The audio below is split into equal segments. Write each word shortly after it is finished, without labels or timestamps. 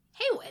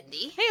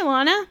Wendy. Hey,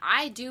 Ilana.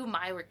 I do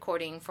my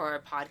recording for a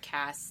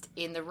podcast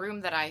in the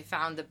room that I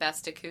found the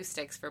best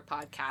acoustics for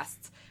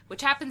podcasts,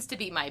 which happens to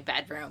be my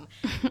bedroom.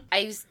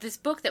 This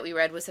book that we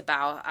read was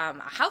about a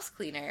house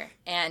cleaner,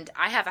 and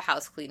I have a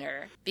house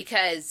cleaner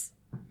because,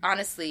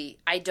 honestly,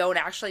 I don't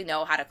actually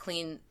know how to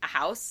clean a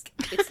house.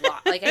 It's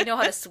like I know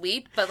how to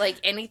sweep, but like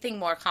anything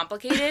more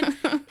complicated,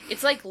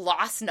 it's like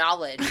lost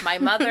knowledge. My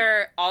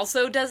mother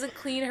also doesn't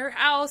clean her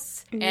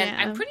house, and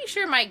I'm pretty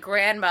sure my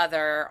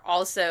grandmother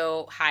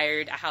also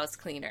hired a house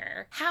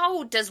cleaner.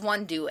 How does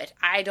one do it?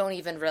 I don't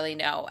even really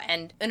know.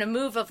 And in a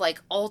move of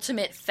like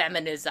ultimate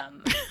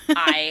feminism,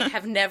 I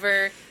have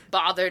never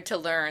bothered to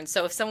learn.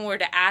 So if someone were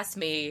to ask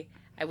me,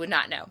 I would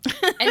not know.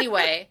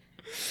 Anyway.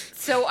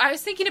 So I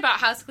was thinking about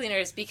house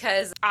cleaners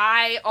because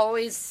I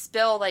always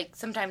spill, like,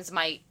 sometimes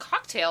my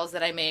cocktails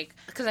that I make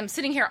because I'm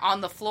sitting here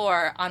on the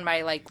floor on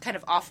my, like, kind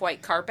of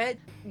off-white carpet.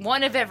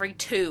 One of every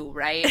two,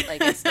 right?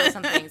 Like, I spill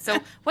something. So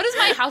what does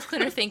my house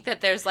cleaner think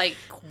that there's, like,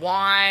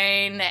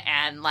 wine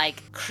and,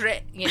 like,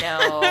 creme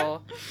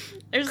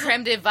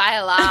de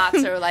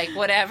violets or, like,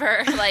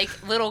 whatever,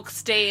 like, little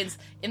stains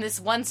in this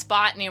one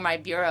spot near my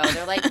bureau?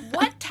 They're like,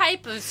 what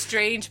type of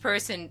strange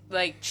person,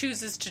 like,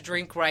 chooses to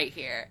drink right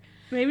here?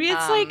 Maybe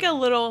it's like a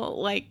little,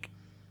 like,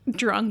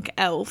 drunk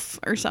elf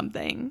or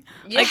something.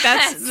 Yes.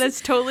 Like,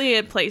 that's totally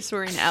a place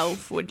where an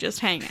elf would just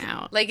hang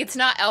out. Like, it's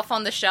not Elf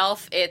on the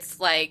Shelf,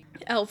 it's like...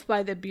 Elf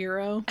by the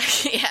bureau.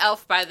 Yeah,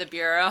 Elf by the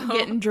bureau.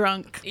 Getting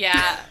drunk.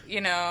 Yeah, you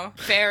know,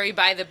 Fairy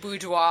by the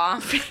boudoir.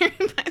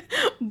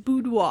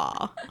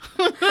 Boudoir.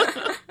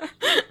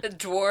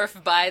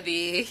 Dwarf by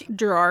the...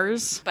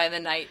 Drawers. By the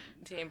night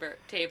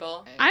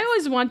table. I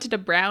always wanted a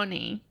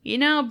brownie. You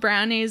know,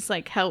 brownies,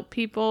 like, help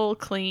people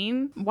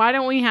clean. Why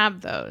don't we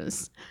have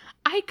those?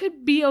 I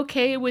could be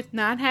okay with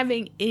not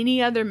having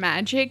any other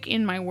magic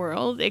in my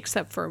world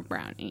except for a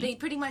brownie. They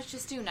pretty much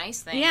just do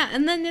nice things. Yeah,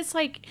 and then it's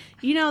like,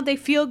 you know, they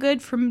feel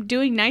good from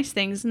doing nice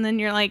things, and then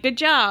you're like, good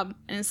job.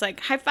 And it's like,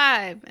 high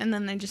five. And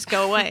then they just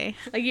go away.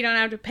 Like, you don't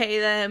have to pay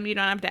them. You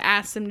don't have to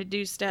ask them to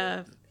do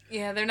stuff.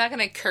 Yeah, they're not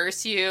going to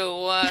curse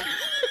you.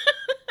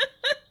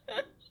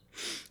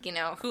 You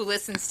know, who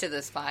listens to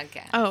this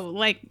podcast? Oh,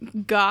 like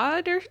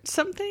God or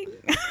something?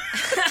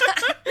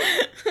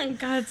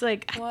 God's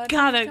like,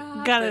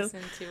 gotta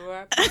listen to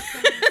our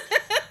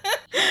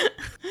podcast.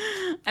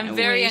 I'm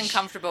very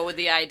uncomfortable with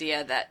the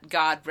idea that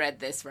God read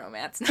this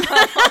romance novel.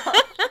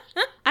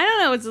 I don't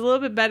know. It's a little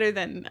bit better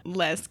than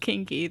less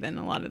kinky than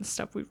a lot of the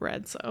stuff we've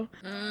read, so.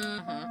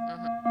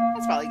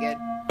 That's probably good.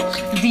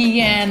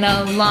 Wendy and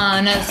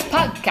Ilana's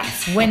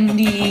podcast.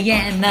 Wendy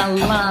and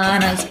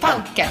Ilana's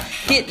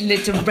podcast. Get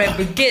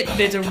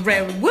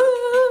literary, woo!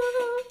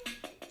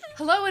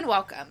 Hello and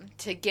welcome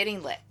to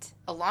Getting Lit,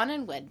 Ilana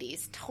and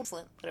Wendy's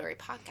total literary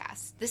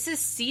podcast. This is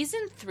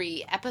season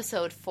 3,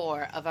 episode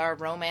 4 of our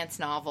romance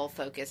novel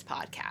focused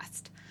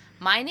podcast.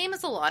 My name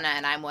is Ilana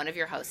and I'm one of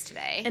your hosts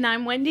today. And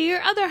I'm Wendy,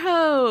 your other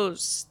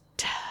host.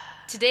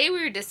 Today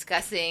we were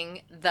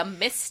discussing The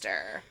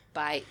Mister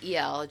by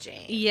E.L.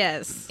 James.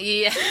 Yes.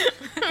 Yeah.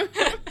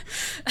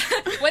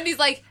 Wendy's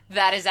like,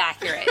 that is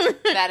accurate.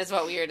 That is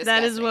what we were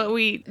discussing.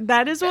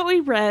 That is what we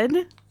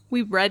read.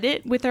 We read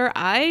it with our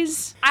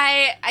eyes.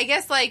 I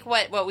guess, like,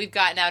 what we've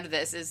gotten out of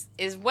this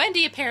is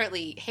Wendy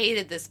apparently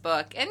hated this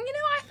book. And, you know,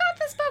 I thought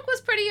this book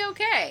was pretty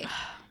okay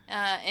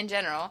in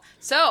general.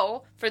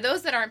 So, for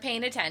those that aren't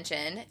paying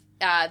attention,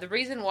 the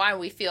reason why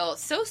we feel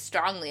so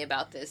strongly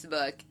about this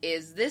book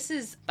is this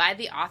is by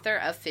the author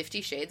of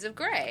 50 Shades of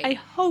Grey. I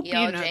hope you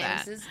know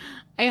James that.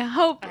 I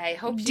hope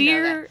dear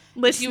you know that.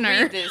 listener. If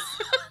you read this,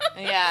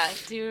 yeah,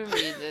 do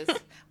read this.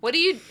 What are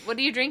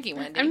you drinking,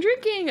 Wendy? I'm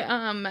drinking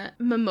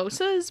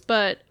mimosas,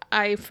 but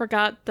I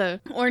forgot the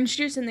orange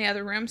juice in the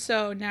other room,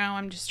 so now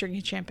I'm just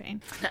drinking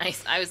champagne.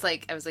 Nice. I was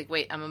like,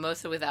 wait, a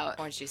mimosa without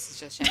orange juice is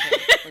just champagne,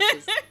 which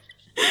is.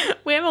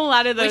 We have a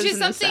lot of those Which is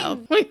in the South.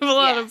 We have a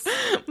lot of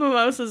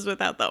mimosas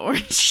without the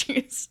orange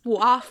juice.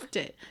 Waft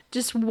it.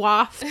 Just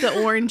waft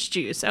the orange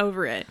juice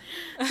over it.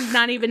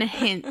 Not even a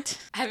hint.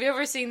 Have you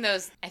ever seen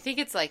those? I think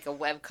it's like a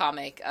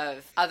webcomic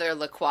of other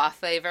La Croix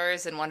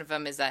flavors, and one of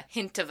them is a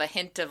hint of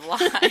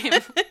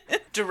lime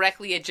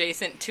directly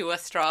adjacent to a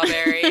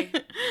strawberry.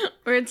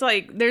 Or it's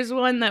like, there's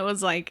one that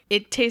was like,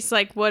 it tastes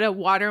like what a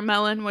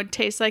watermelon would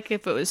taste like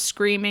if it was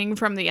screaming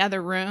from the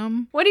other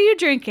room. What are you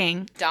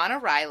drinking? Donna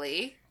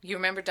Riley. You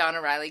remember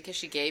Donna Riley because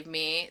she gave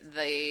me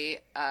the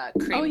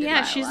cream. Oh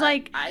yeah, she's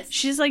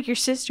like your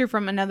sister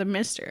from another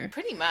Mister.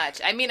 Pretty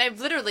much. I mean, I've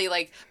literally,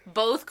 like,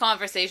 both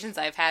conversations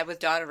I've had with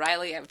Donna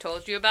Riley I've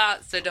told you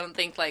about, so don't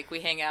think like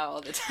we hang out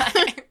all the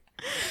time.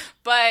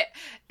 But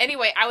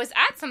anyway, I was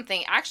at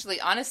something actually,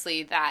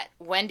 honestly, that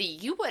Wendy,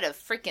 you would have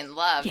freaking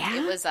loved. Yeah?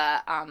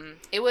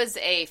 It was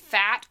a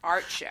fat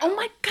art show. Oh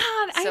my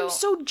God, I'm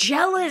so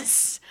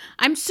jealous.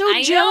 I'm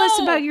so jealous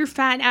about your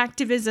fat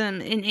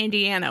activism in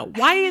Indiana.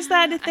 Why is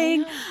that a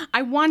thing?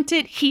 I want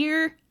it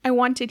here. I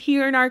want it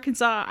here in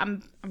Arkansas.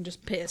 I'm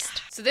just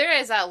pissed. So there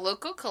is a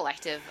local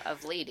collective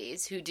of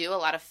ladies who do a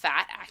lot of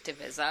fat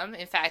activism.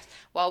 In fact,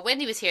 while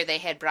Wendy was here, they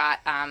had brought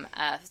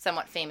a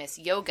somewhat famous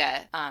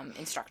yoga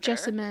instructor.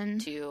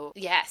 Jessamine.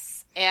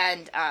 Yes.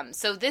 And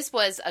so this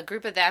was a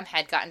group of them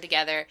had gotten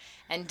together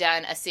and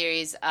done a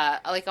series,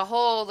 like a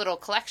whole little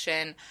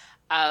collection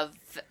of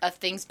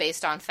things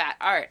based on fat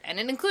art. And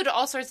it included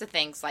all sorts of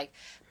things like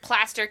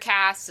plaster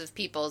casts of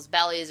people's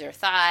bellies or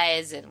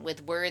thighs and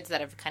with words that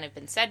have kind of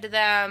been said to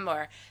them.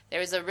 Or there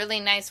was a really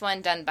nice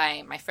one done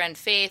by my friend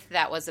Faith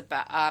that was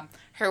about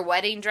her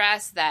wedding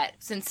dress, that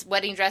since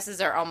wedding dresses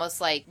are almost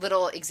like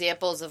little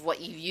examples of what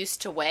you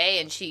used to weigh,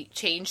 and she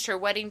changed her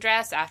wedding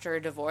dress after her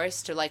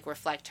divorce to like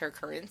reflect her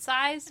current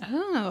size.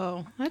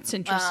 Oh, that's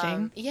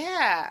interesting.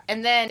 Yeah.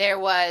 And then there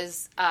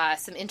was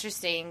some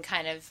interesting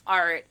kind of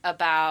art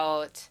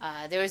about,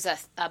 there was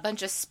a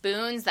bunch of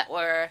spoons that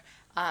were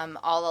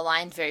all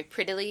aligned very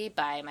prettily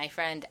by my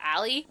friend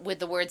Allie with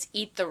the words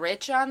 "Eat the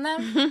Rich" on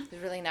them. It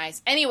was really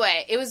nice.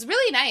 Anyway, it was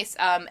really nice.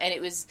 And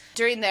it was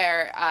during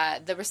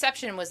the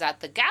reception was at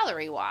the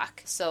gallery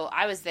walk. So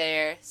I was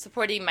there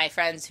supporting my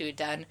friends who had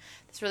done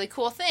this really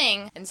cool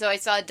thing. And so I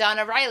saw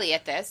Donna Riley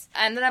at this.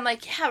 And then I'm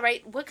like, yeah,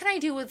 right, what can I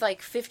do with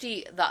like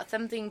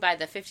something by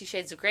the 50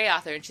 Shades of Grey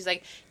author? And she's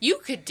like, you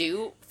could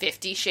do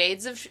 50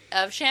 Shades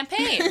of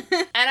Champagne.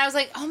 And I was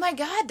like, oh my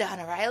God,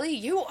 Donna Riley,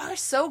 you are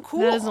so cool.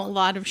 That is a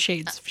lot of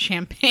shades of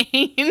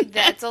champagne.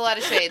 That's a lot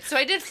of shades. So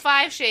I did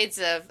 5 shades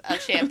of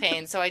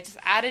champagne. So I just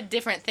added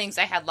different things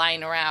I had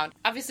lying around.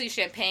 Obviously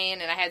champagne,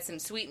 and I had some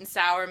sweet and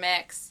sour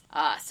mix.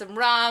 Some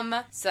rum,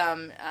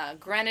 some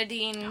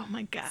grenadine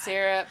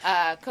syrup,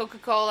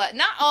 Coca-Cola,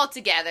 not all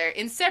together,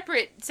 in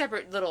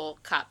separate little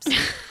cups.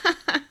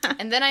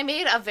 And then I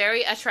made a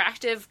very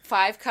attractive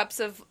 5 cups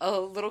of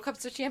little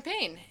cups of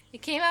champagne.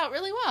 It came out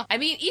really well. I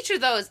mean, each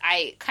of those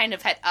I kind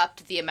of had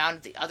upped the amount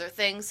of the other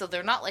things, so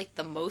they're not like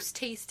the most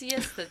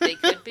tastiest that they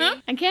could be.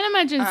 I can't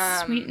imagine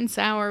sweet and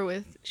sour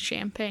with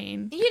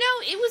champagne. You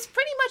know, it was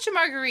pretty much a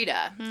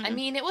margarita. I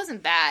mean, it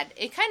wasn't bad.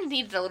 It kind of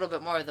needed a little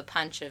bit more of the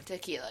punch of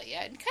tequila.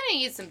 Yeah, it kind of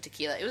needed some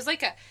tequila. It was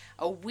like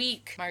a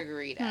weak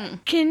margarita.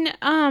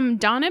 Can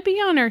Donna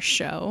be on our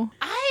show?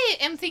 I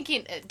am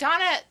thinking,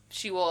 Donna,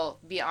 she will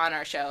be on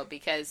our show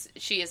because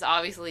she is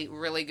obviously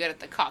really good at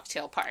the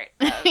cocktail part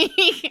of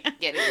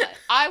getting lit.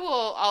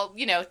 I'll,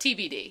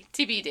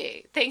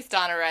 TBD. Thanks,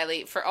 Donna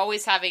Riley, for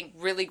always having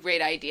really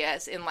great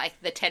ideas in like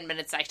the 10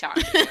 minutes I talk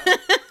to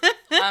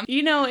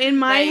you. In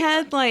my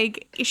head,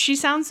 like, she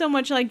sounds so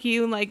much like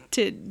you, like,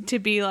 to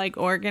be, like,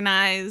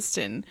 organized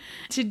and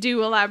to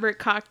do elaborate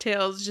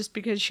cocktails just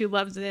because she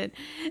loves it,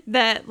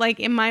 that, like,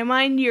 in my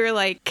mind, you're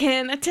like,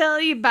 can I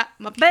tell you about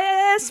my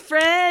best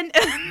friend?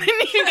 And then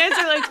you guys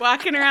are, like,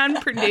 walking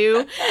around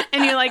Purdue,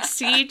 and you, like,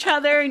 see each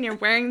other, and you're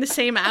wearing the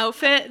same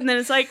outfit, and then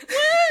it's like,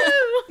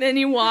 woo! Then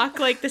you walk,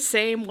 like, the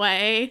same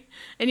way,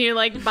 and you,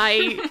 like,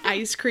 buy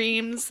ice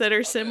creams that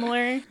are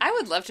similar. I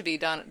would love to be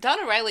Donna.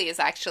 Donna Riley is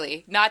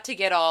actually, not to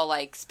get all,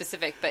 like,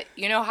 specific, but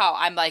you know how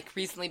I'm, like,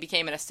 recently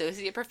became an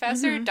associate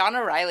professor? Mm-hmm.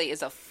 Donna Riley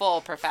is a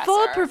full professor.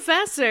 Full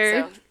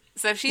professor.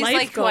 So she's life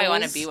like goals. Who I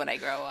want to be when I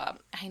grow up.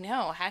 I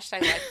know.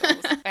 Hashtag life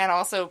goals. And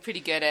also pretty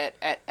good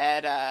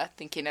at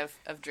thinking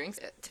of drinks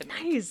to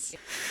make. Nice.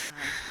 Sure.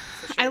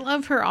 I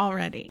love her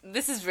already.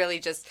 This is really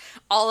just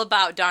all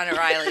about Donna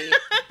Riley.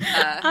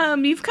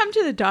 You've come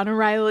to the Donna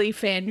Riley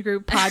fan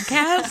group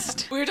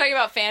podcast. We were talking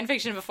about fan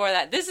fiction before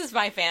that. This is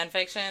my fan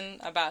fiction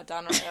about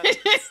Donna Riley.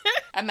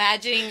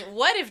 Imagining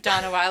what if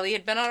Donna Riley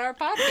had been on our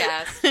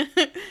podcast.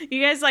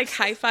 You guys like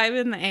high five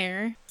in the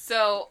air.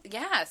 So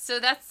yeah, so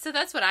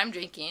that's what I'm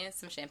drinking. It's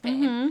some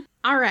champagne. Mm-hmm.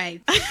 All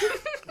right.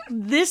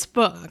 This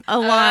book,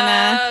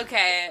 Ilana.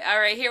 Okay. All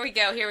right. Here we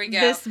go.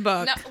 This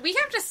book. No, we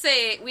have to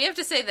say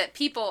that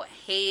people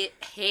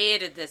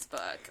hated this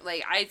book.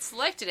 Like, I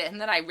selected it and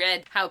then I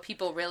read how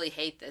people really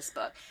hate this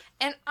book.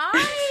 And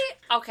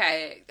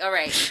okay, all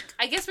right.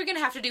 I guess we're going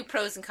to have to do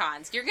pros and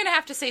cons. You're going to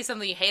have to say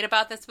something you hate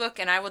about this book,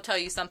 and I will tell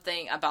you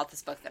something about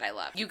this book that I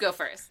love. You go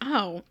first.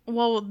 Oh,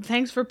 well,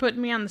 thanks for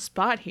putting me on the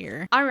spot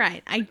here. All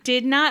right. I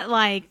did not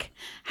like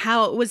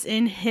how it was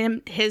in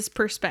his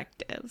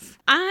perspective.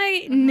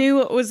 I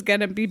knew it was going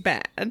to be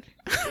bad.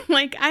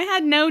 Like, I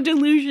had no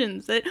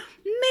delusions that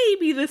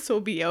maybe this will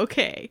be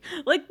okay.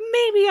 Like,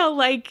 maybe I'll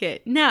like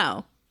it.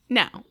 No.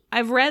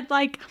 I've read,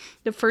 like,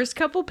 the first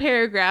couple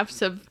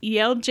paragraphs of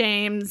E.L.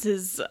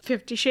 James's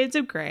 50 Shades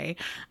of Grey.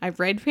 I've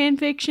read fan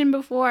fiction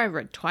before. I've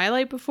read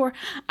Twilight before.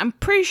 I'm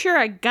pretty sure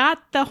I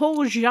got the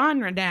whole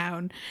genre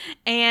down.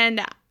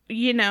 And,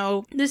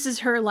 this is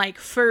her, like,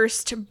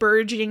 first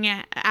burgeoning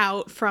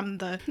out from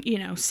the,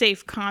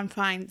 safe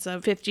confines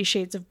of 50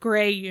 Shades of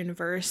Grey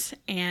universe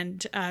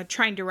and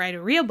trying to write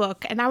a real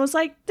book. And I was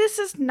like, this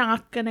is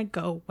not gonna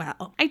go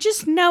well. I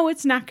just know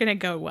it's not gonna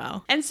go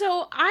well. And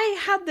so I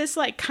had this,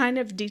 like, kind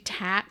of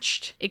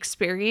detached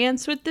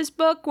experience with this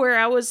book where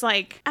I was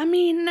like, I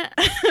mean,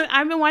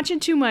 I've been watching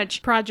too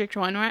much Project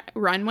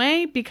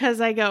Runway because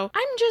I go,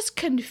 I'm just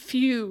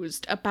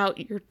confused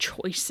about your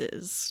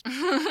choices.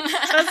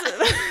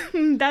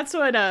 That's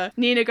what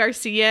Nina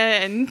Garcia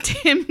and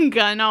Tim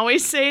Gunn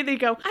always say. They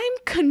go, I'm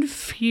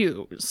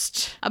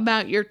confused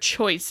about your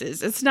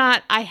choices. It's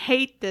not, I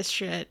hate this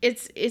shit.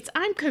 It's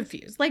I'm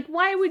confused. Like,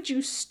 why would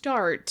you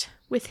start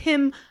with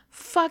him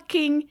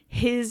fucking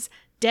his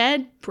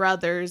dead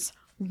brother's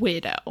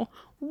widow?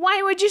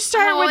 Why would you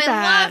start with that?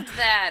 I loved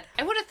that.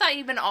 I would have thought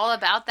you'd been all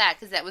about that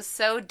because that was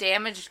so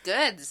damaged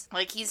goods.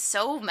 Like, he's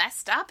so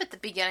messed up at the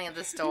beginning of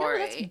the story.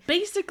 No, that's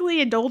basically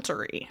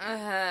adultery.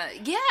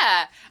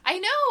 Yeah, I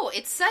know.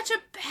 It's such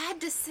a bad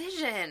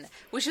decision,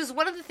 which is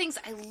one of the things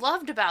I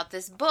loved about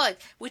this book,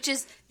 which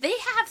is they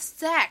have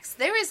sex.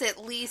 There is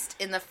at least,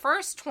 in the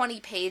first 20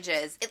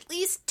 pages, at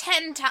least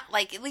 10 times,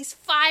 like, at least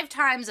 5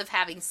 times of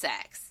having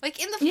sex.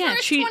 Like, in the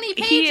first 20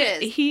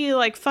 pages. He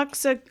like,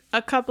 fucks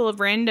a couple of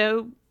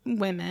rando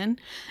women,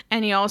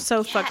 and he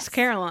also fucks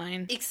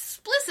Caroline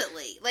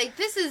explicitly. Like,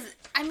 this is,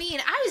 I mean,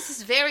 I was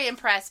just very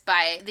impressed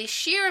by the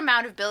sheer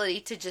amount of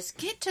ability to just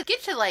get to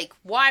like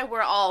why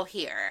we're all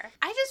here.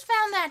 I just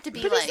found that to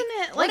be but like, isn't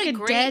it like a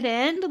dead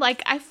end?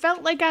 Like, I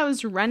felt like I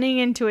was running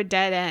into a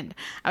dead end.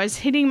 I was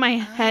hitting my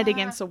head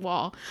against a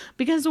wall,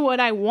 because what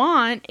I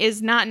want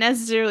is not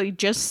necessarily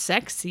just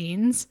sex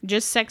scenes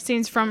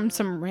from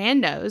some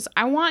randos.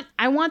 I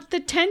want the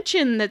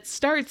tension that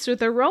starts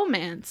with a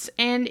romance,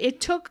 and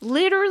it took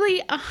literally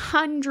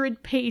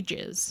 100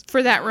 pages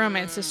for that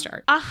romance to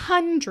start.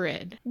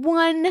 100.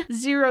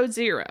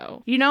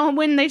 100. You know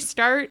when they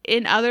start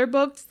in other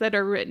books that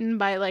are written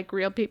by like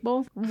real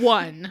people?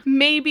 1.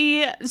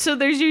 Maybe. So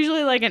there's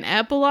usually like an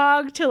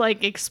epilogue to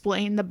like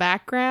explain the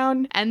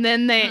background, and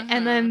then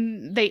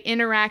they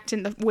interact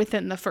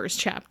within the first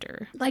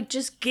chapter. Like,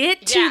 just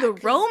get to the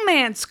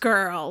romance,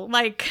 girl.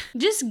 Like,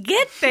 just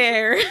get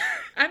there.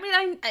 I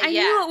mean, I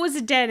knew it was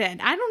a dead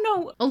end. I don't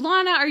know.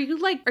 Ilana, are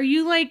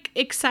you like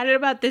excited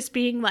about this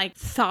being like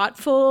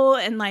thoughtful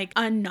and like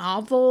a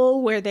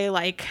novel where they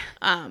like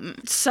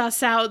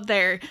suss out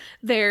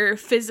their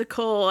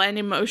physical and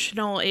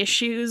emotional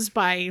issues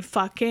by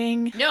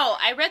fucking? No,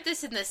 I read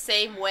this in the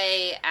same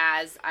way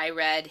as I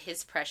read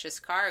His Precious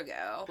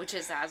Cargo, which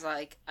is as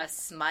like a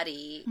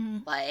smutty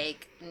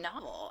like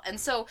novel. And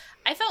so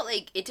I felt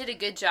like it did a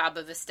good job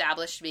of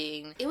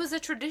establishing it was a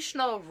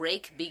traditional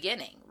rake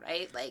beginning,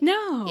 right? Like,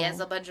 no, he has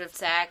a bunch of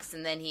sex,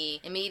 and then he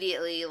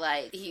immediately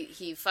like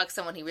he fucks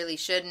someone he really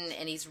shouldn't,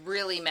 and he's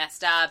really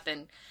messed up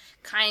and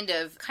kind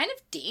of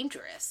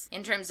dangerous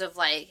in terms of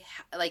like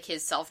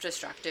his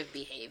self-destructive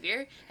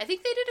behavior. I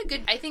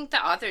think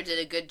the author did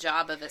a good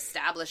job of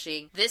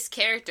establishing this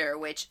character,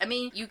 which, I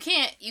mean, you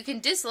can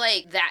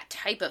dislike that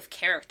type of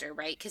character,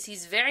 right? Because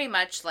he's very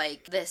much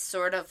like this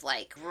sort of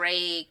like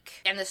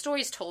rake, and the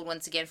story's told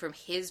once again from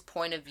his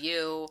point of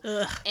view.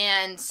 Ugh.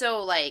 And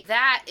so like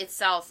that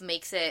itself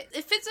makes it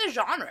fits a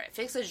genre. It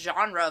fits a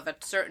genre of a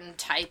certain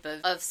type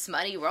of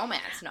smutty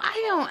romance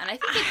novel. And I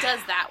think it does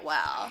that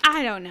well.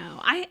 I don't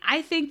know.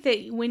 I think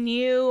that when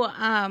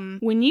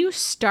you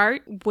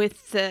start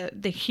with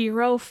the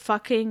hero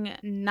fucking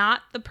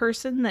not the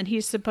person that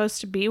he's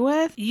supposed to be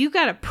with, you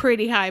got a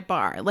pretty high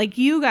bar. Like,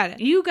 you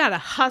gotta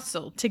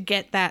hustle to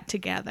get that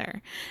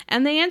together.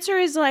 And the answer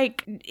is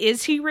like,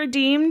 is he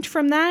redeemed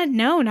from that?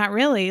 No, not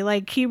really.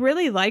 Like, he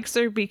really likes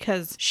her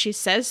because she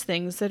says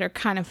things that are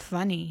kind of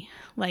funny.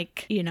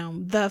 Like, you know,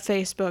 the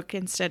Facebook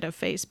instead of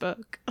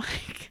Facebook.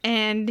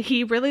 And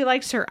he really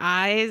likes her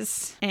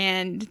eyes,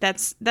 and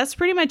that's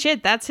pretty much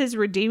it. That's his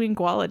redeeming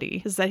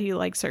quality, is that he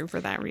likes her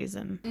for that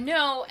reason.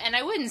 No, and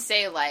I wouldn't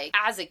say like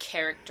as a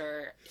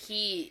character,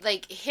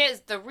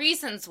 the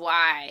reasons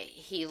why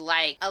he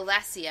likes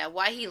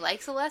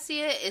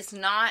Alessia is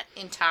not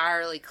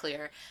entirely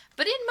clear.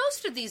 But in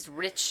most of these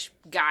rich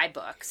guy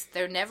books,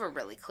 they're never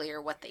really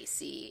clear what they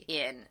see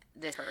in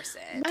this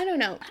person. I don't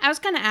know. I was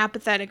kind of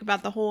apathetic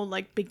about the whole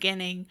like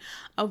beginning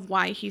of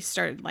why he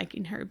started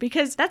liking her,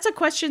 because that's a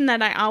question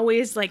that I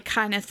always like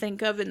kind of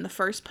think of in the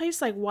first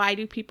place. Like, why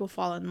do people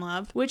fall in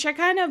love? Which I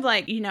kind of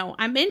like, you know,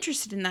 I'm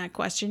interested in that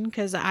question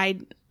because I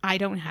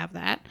don't have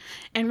that.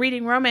 And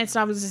reading romance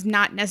novels is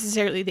not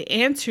necessarily the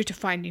answer to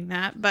finding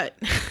that, but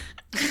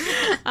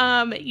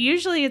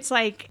usually it's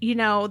like, you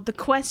know, the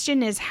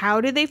question is,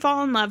 how do they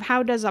fall in love?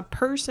 How does a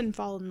person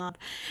fall in love?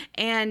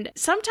 And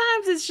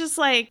sometimes it's just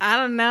like, I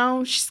don't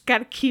know, she's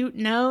got a cute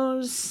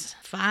nose.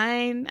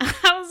 Fine.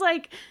 I was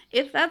like,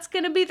 if that's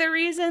gonna be the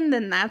reason,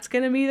 then that's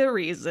gonna be the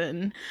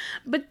reason.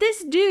 But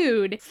this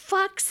dude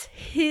fucks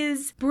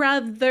his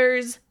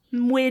brother's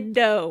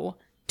widow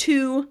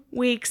 2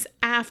 weeks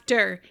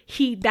after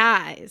he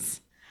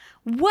dies.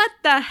 What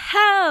the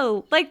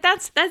hell? Like,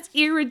 that's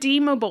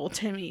irredeemable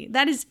to me.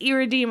 That is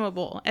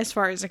irredeemable as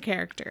far as a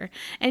character.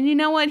 And you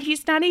know what?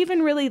 He's not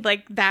even really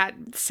like that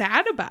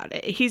sad about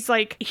it. He's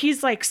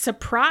like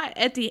surprised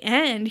at the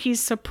end. He's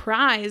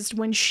surprised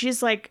when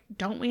she's like,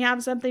 "Don't we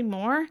have something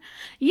more?"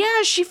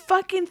 Yeah, she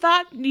fucking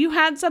thought you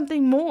had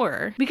something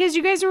more because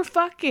you guys were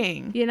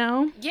fucking, you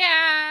know?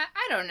 Yeah,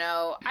 I don't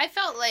know. I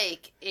felt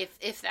like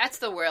if that's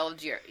the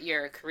world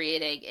you're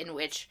creating, in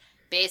which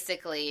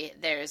basically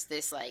there's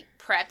this like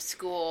prep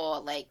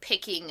school like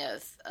picking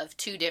of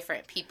 2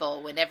 different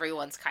people when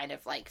everyone's kind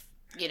of like,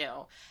 you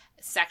know,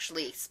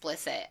 sexually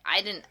explicit.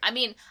 I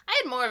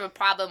had more of a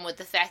problem with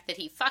the fact that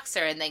he fucks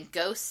her and then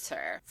ghosts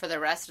her for the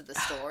rest of the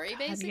story,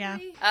 basically. Yeah.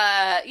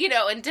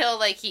 Until,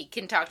 like, he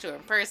can talk to her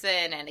in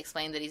person and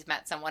explain that he's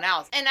met someone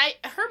else. And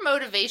her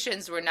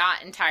motivations were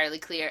not entirely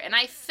clear, and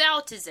I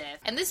felt as if,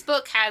 and this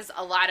book has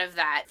a lot of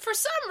that, for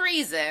some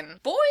reason,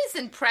 boys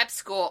in prep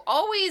school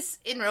always,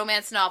 in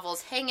romance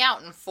novels, hang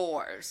out in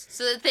fours,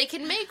 so that they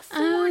can make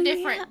four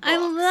different books. I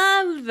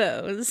love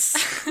those.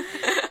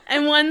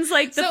 And one's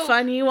like the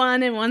funny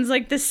one, and one's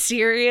like the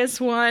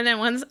serious one,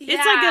 and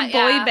it's like a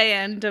boy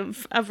band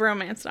of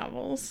romance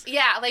novels.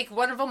 Yeah, like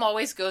one of them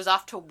always goes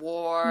off to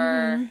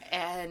war,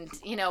 and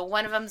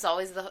one of them's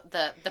always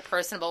the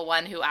personable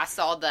one who asks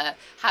all the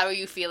 "how are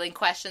you feeling"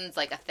 questions,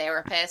 like a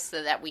therapist,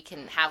 so that we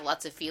can have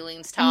lots of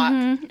feelings talk.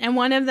 And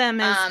one of them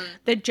is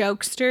the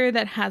jokester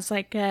that has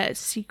like a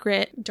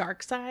secret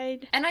dark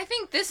side. And I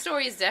think this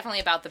story is definitely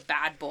about the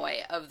bad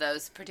boy of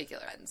those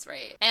particular ones,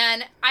 right?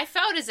 And I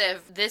felt as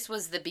if this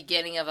was the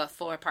beginning of a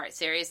 4-part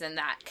series, and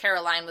that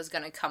Caroline was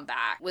going to come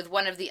back with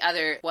one of the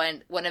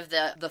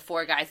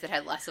four guys that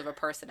had less of a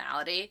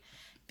personality.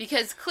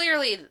 Because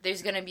clearly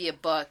there's going to be a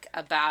book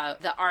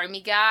about the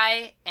army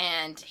guy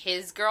and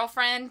his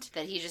girlfriend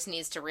that he just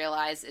needs to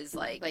realize is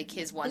like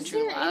his one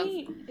true love.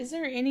 Is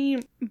there any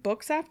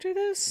books after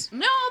this?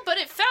 No, but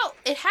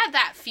it had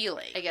that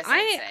feeling, I guess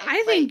I'd say.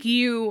 I think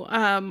you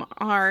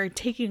are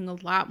taking a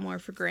lot more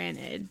for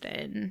granted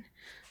than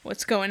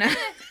what's going on.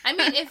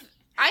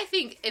 I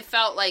think it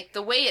felt like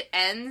the way it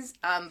ends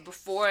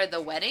before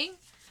the wedding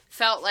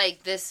felt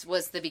like this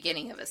was the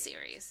beginning of a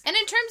series. And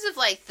in terms of,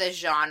 like, the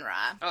genre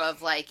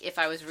of, like, if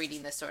I was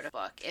reading this sort of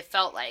book, it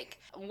felt like,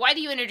 why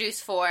do you introduce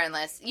 4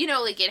 unless,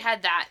 like, it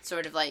had that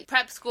sort of, like,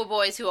 prep school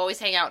boys who always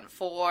hang out in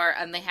 4,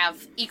 and they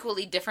have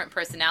equally different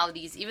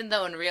personalities, even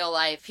though in real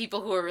life, people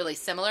who are really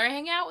similar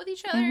hang out with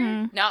each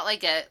other. Not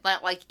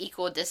like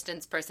equal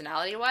distance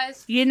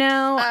personality-wise.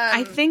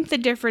 I think the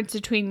difference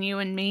between you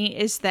and me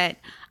is that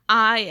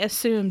I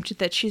assumed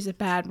that she's a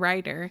bad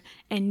writer,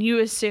 and you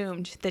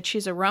assumed that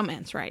she's a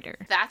romance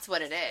writer. That's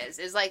what it is.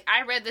 Is like,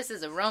 I read this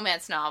as a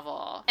romance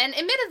novel. And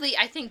admittedly,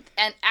 I think,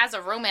 and as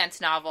a romance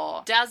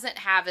novel, doesn't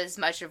have as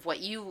much of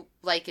what you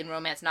like in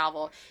romance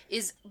novel,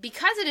 is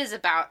because it is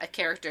about a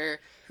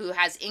character who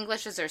has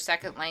English as their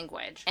second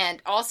language,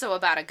 and also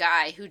about a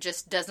guy who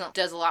just does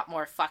a lot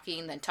more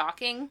fucking than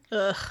talking.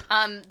 Ugh.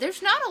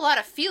 There's not a lot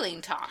of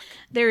feeling talk.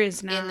 There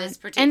is not. In this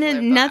particular book.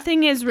 And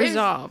nothing is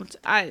resolved.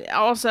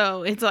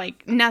 It's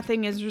like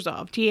nothing is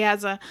resolved. He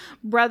has a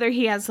brother,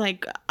 he has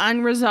like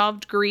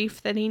unresolved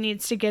grief that he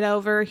needs to get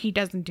over. He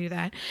doesn't do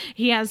that.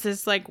 He has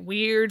this like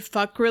weird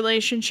fuck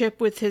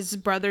relationship with his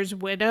brother's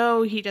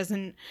widow. He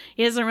doesn't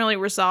really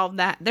resolve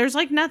that. There's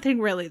like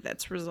nothing really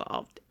that's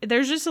resolved.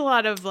 There's just a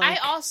lot of like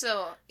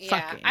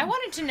fucking. I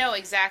wanted to know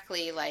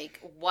exactly like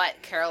what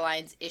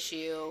Caroline's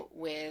issue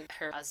with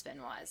her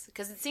husband was,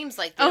 because it seems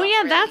like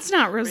that's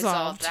not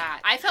resolved.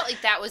 That. I felt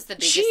like that was the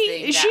biggest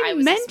thing that I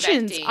was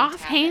mentions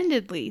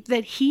offhandedly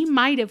that he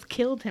might have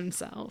killed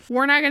himself.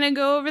 We're not gonna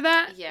go over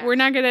that. Yeah. We're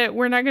not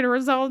gonna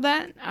resolve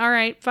that. All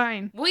right,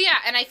 fine. Well, yeah,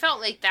 and I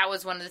felt like that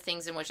was one of the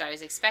things in which I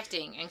was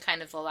expecting in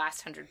kind of the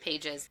last 100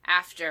 pages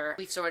after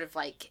we've sort of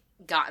like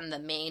gotten the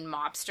main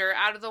mobster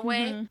out of the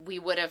way. We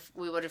would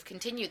have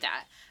continued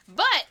that.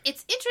 But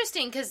it's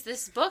interesting because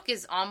this book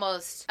is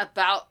almost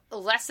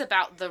less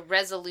about the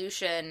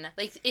resolution.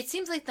 Like, it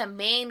seems like the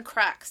main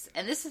crux,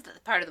 and this is the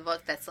part of the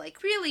book that's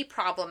like really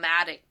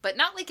problematic, but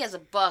not like as a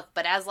book,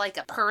 but as like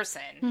a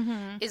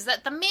person, is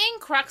that the main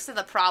crux of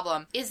the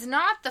problem is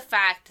not the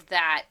fact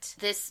that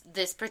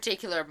this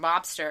particular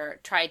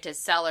mobster tried to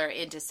sell her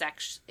into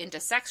sex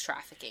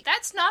trafficking.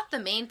 That's not the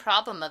main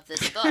problem of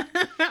this book.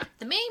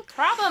 The main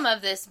problem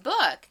of this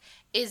book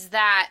is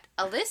that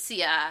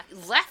Alicia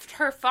left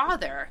her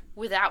father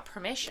without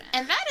permission.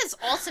 And that is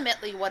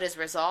ultimately what is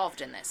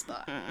resolved in this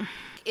book.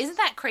 Isn't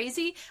that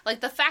crazy? Like,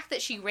 the fact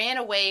that she ran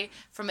away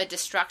from a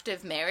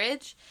destructive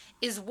marriage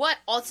is what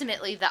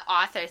ultimately the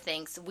author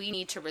thinks we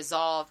need to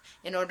resolve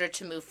in order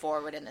to move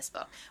forward in this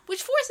book,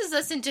 which forces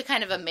us into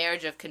kind of a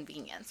marriage of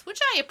convenience, which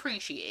I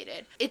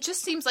appreciated. It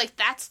just seems like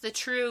that's the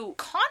true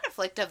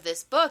conflict of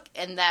this book,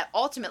 and that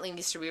ultimately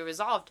needs to be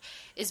resolved,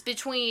 is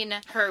between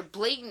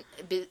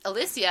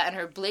Alicia and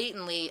her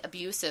blatantly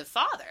abusive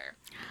father.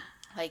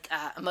 Like,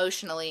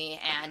 emotionally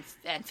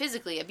and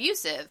physically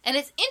abusive. And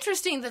it's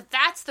interesting that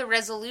that's the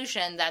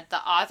resolution that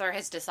the author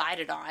has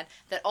decided on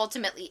that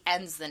ultimately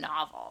ends the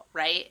novel,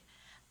 right?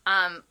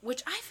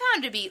 Which I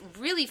found to be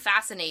really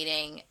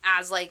fascinating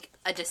as, like,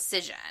 a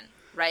decision,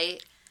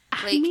 right?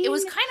 Like, it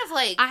was kind of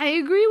like... I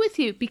agree with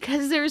you,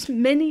 because there's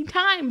many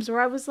times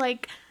where I was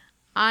like,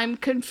 I'm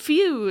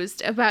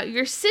confused about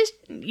your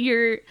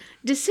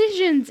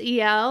decisions,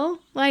 EL.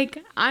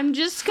 Like, I'm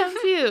just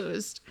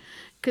confused.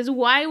 Because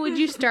why would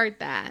you start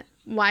that?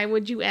 Why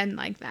would you end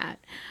like that?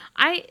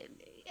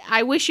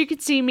 I wish you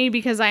could see me,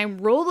 because I'm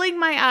rolling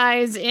my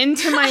eyes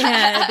into my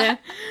head.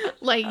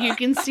 Like, you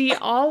can see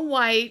all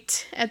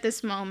white at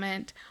this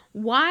moment.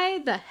 Why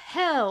the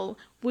hell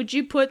would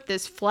you put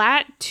this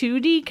flat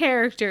 2D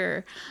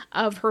character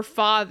of her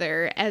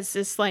father as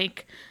this,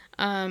 like,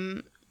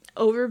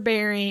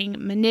 overbearing,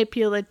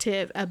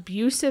 manipulative,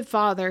 abusive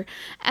father,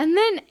 and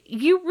then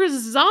you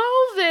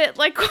resolve it?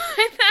 Like,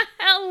 why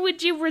the hell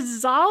would you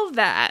resolve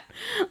that?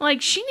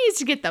 Like, she needs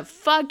to get the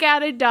fuck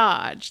out of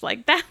Dodge.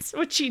 Like, that's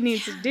what she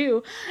needs to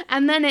do.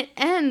 And then it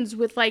ends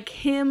with, like,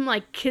 him,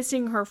 like,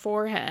 kissing her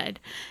forehead.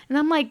 And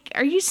I'm like,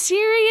 are you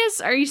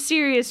serious? Are you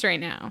serious right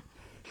now?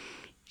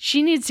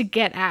 She needs to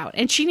get out.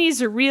 And she needs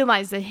to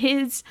realize that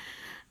his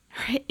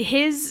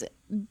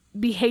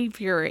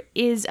behavior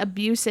is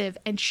abusive,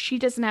 and she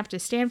doesn't have to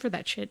stand for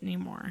that shit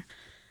anymore.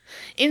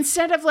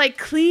 Instead of, like,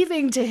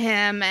 cleaving to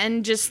him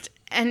and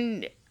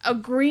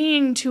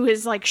agreeing to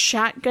his, like,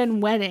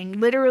 shotgun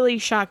wedding, literally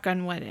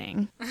shotgun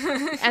wedding,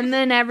 and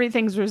then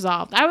everything's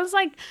resolved. I was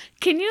like,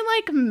 can you,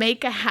 like,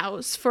 make a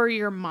house for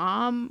your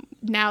mom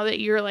now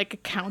that you're, like, a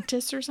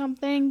countess or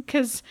something?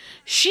 Because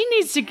she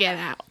needs to get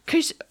out.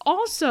 Because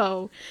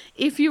also,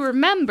 if you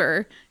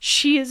remember,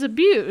 she is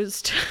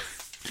abused.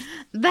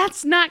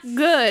 That's not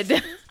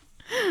good.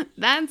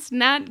 That's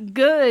not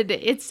good.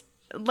 It's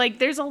like,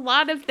 there's a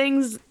lot of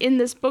things in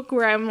this book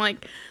where I'm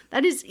like,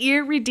 that is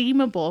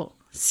irredeemable.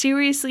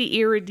 Seriously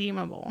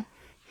irredeemable.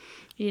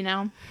 You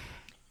know?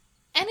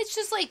 And it's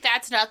just like,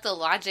 that's not the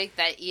logic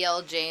that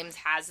E.L. James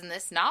has in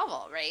this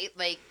novel, right?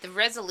 Like, the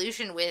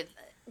resolution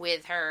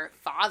with her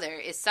father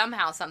is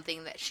somehow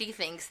something that she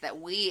thinks that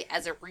we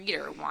as a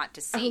reader want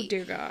to see. Oh,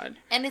 dear God.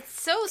 And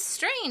it's so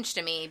strange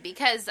to me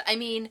because, I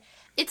mean,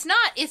 it's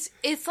not, it's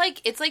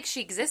like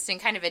she exists in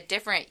kind of a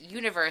different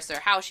universe,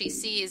 or how she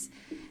sees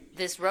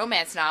this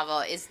romance novel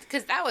is,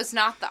 because that was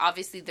not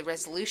obviously the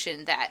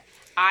resolution that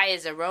I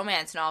as a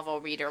romance novel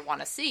reader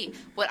want to see.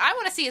 What I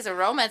want to see as a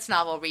romance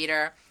novel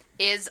reader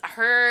is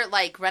her,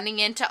 like, running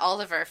into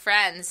all of her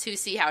friends who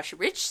see how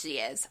rich she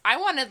is. I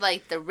wanted,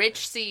 like, the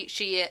rich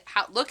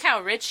look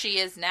how rich she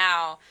is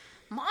now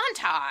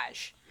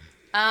montage.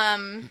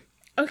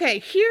 Okay,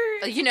 here,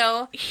 you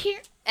know,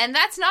 and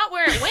that's not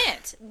where it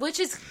went, which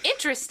is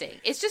interesting.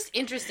 It's just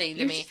interesting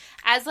to me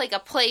as, like, a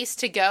place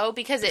to go,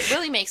 because it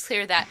really makes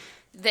clear that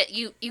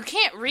you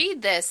can't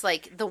read this,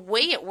 like, the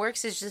way it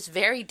works is just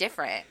very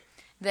different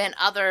than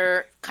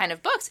other kind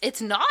of books.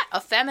 It's not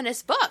a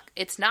feminist book.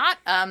 It's not,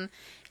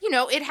 you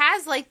know, it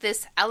has, like,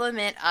 this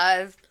element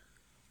of,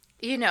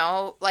 you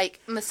know, like,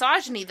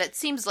 misogyny that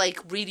seems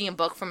like reading a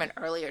book from an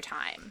earlier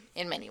time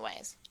in many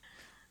ways.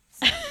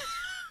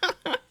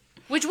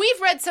 Which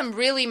we've read some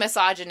really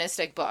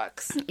misogynistic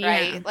books,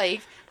 right? Yeah.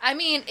 Like, I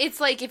mean, it's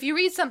like if you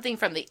read something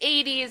from the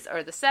 80s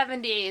or the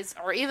 70s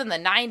or even the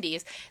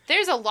 90s,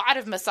 there's a lot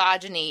of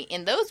misogyny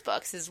in those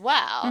books as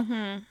well.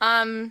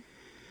 Mm-hmm.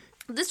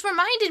 This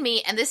reminded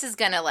me, and this is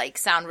going to, like,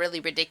 sound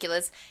really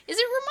ridiculous, is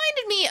it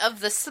reminded me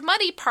of the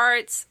smutty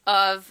parts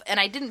of, and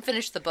I didn't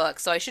finish the book,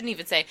 so I shouldn't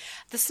even say,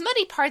 the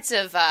smutty parts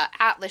of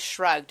Atlas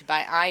Shrugged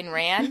by Ayn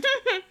Rand.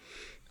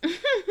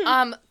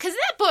 Because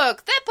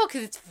that book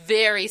is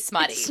very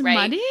smutty, it's right?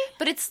 Smutty?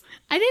 But it's,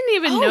 I didn't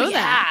even know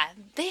that.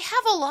 They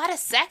have a lot of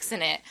sex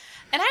in it.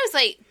 And I was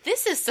like,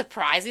 this is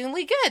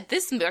surprisingly good.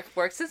 This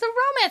works as a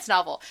romance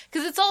novel.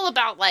 Because it's all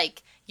about,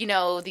 like, you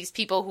know, these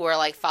people who are,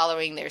 like,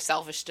 following their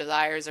selfish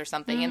desires or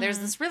something. Mm. And there's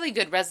this really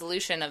good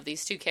resolution of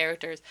these two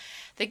characters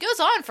that goes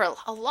on for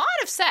a lot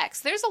of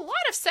sex. There's a lot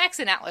of sex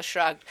in Atlas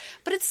Shrugged.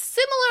 But it's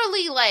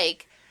similarly,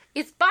 like,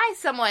 it's by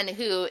someone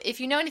who, if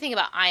you know anything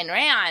about Ayn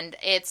Rand,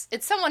 it's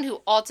someone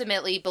who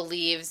ultimately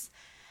believes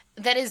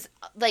that is,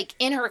 like,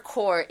 in her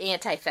core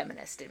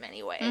anti-feminist in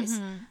many ways.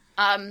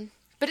 Mm-hmm.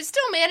 But it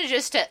still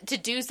manages to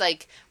do,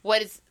 like,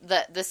 what is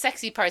the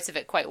sexy parts of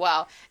it quite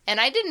well. And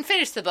I didn't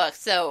finish the book,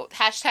 so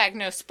 #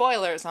 no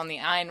spoilers on the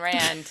Ayn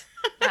Rand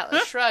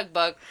Atlas Shrugged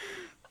book.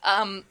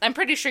 I'm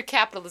pretty sure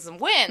capitalism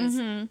wins.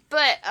 Mm-hmm.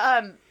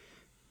 But,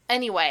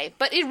 anyway,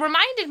 but it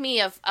reminded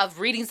me of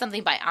reading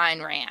something by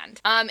Ayn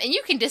Rand. And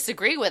you can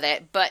disagree with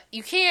it, but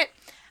you can't.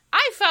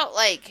 I felt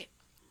like,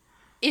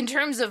 in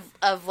terms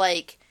of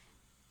like,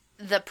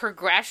 the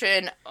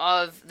progression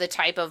of the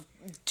type of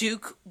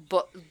Duke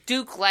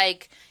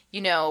like, you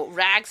know,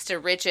 rags to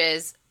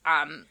riches,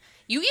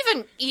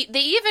 they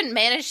even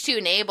managed to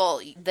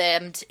enable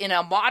them in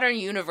a modern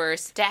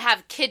universe to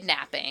have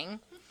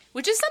kidnapping,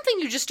 which is something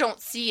you just don't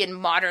see in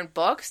modern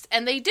books.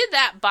 And they did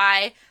that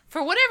by,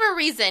 for whatever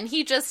reason,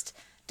 he just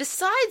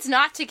decides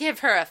not to give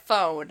her a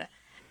phone.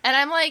 And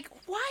I'm like,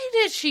 why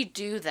did she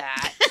do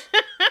that?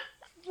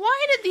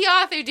 Why did the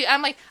author do...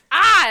 I'm like,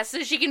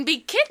 so she can be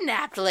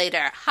kidnapped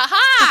later.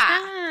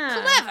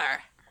 Ha-ha!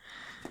 Clever.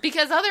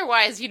 Because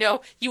otherwise, you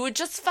know, you would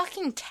just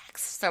fucking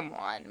text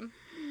someone.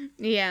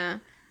 Yeah.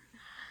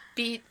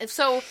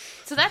 So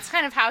that's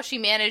kind of how she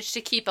managed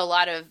to keep a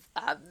lot of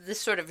this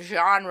sort of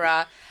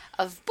genre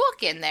of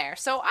book in there.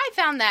 So I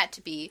found that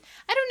to be,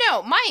 I don't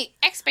know, my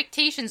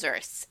expectations are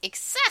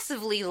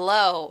excessively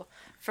low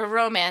for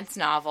romance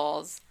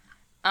novels.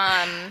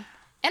 And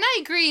I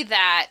agree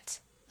that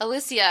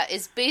Alicia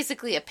is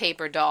basically a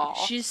paper doll.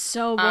 She's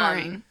so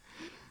boring.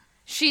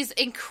 She's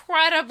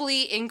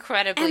incredibly and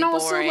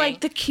also, boring. like,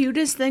 the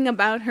cutest thing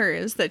about her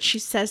is that she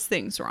says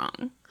things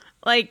wrong.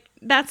 Like,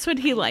 that's what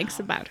he likes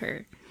about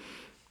her.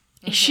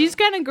 Mm-hmm. She's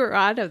gonna grow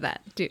out of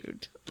that,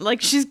 dude.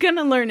 Like, she's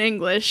gonna learn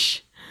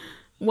English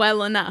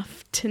well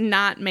enough to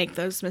not make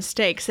those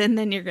mistakes, and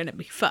then you're gonna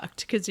be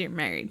fucked because you're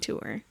married to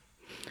her.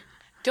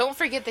 Don't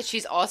forget that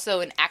she's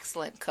also an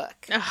excellent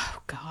cook.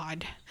 Oh,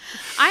 God.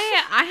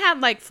 I had,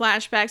 like,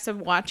 flashbacks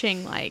of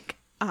watching, like,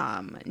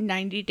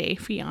 90 Day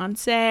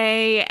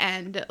Fiancé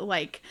and,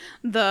 like,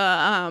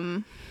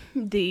 the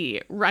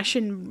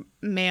Russian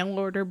mail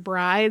order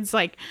brides.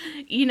 Like,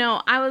 you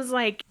know, I was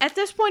like, at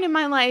this point in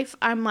my life,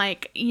 I'm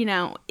like, you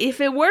know,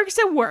 if it works,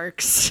 it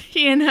works,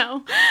 you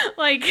know?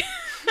 Like,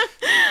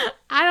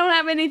 I don't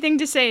have anything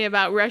to say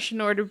about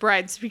Russian order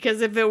brides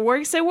because if it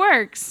works, it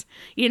works,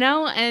 you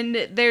know?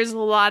 And there's a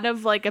lot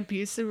of, like,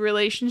 abusive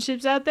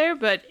relationships out there,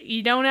 but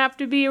you don't have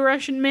to be a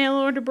Russian mail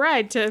order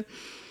bride to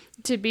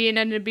be in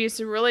an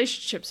abusive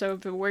relationship. So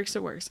if it works,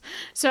 it works.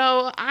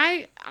 So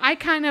I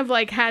kind of,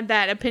 like, had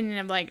that opinion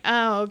of, like,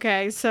 oh,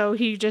 okay, so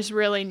he just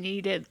really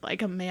needed,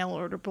 like, a mail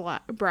order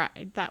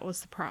bride. That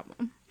was the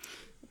problem.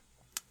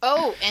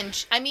 Oh,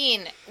 and I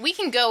mean, we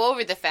can go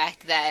over the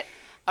fact that,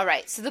 all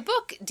right, so the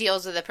book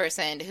deals with a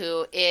person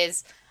who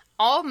is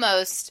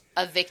almost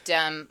a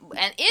victim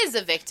and is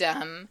a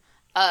victim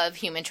of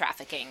human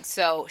trafficking.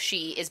 So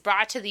she is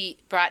brought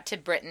to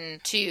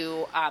Britain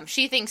to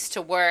she thinks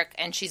to work,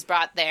 and she's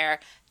brought there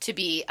to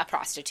be a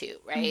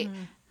prostitute, right?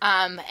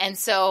 Mm-hmm. And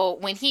so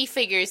when he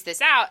figures this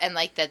out and,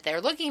 like, that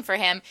they're looking for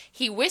him,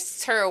 he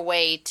whisks her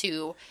away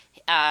to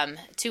a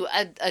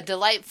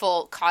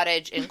delightful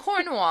cottage in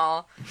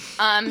Cornwall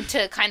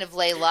to kind of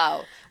lay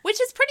low, which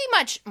is pretty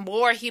much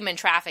more human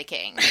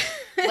trafficking.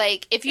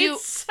 Like, if you,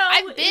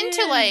 I've been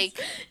to,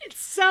 like,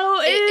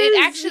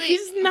 it actually,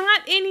 he's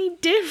not any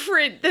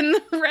different than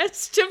the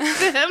rest of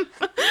them.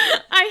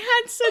 I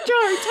had such a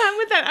hard time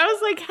with that. I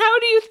was like, how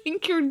do you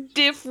think you're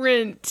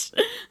different?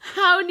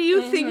 How do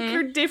you think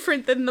you're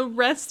different than the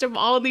rest of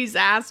all these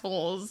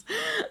assholes?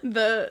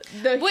 The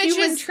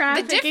human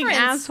trafficking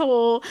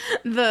asshole,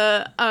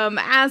 the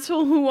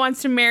asshole who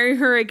wants to marry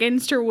her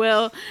against her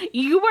will.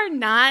 You are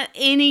not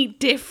any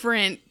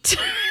different.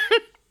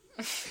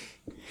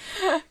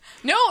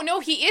 No,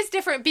 he is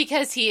different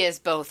because he is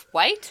both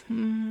white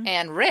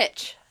and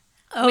rich.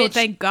 Oh,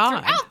 thank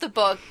God. Throughout the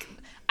book,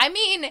 I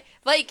mean,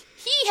 like,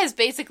 he has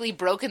basically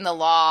broken the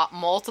law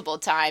multiple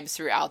times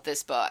throughout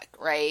this book,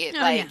 right?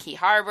 He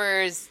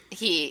harbors,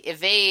 he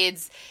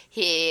evades,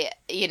 he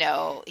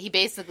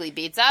basically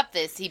beats up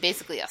he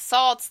basically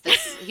assaults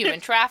this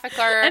human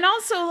trafficker. And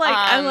also, like,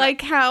 I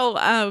like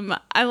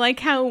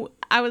how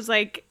I was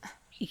like,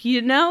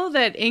 you know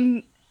that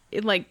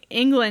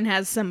England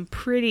has some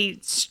pretty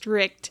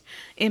strict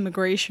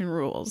immigration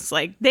rules.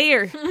 Like, they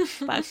are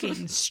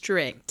fucking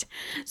strict.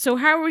 So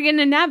how are we going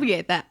to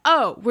navigate that?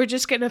 Oh, we're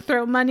just going to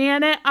throw money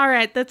at it? All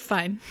right, that's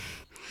fine.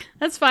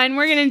 That's fine.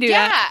 We're going to do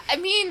that. Yeah, I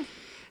mean,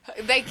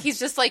 like, he's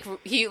just, like,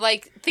 he,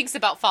 like, thinks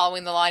about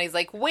following the law, and he's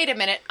like, wait a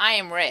minute, I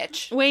am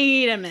rich.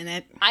 Wait a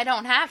minute. I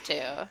don't have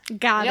to.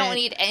 Got it. I don't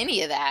need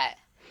any of that.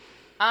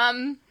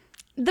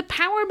 The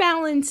power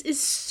balance is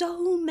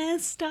so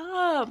messed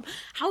up.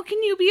 How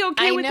can you be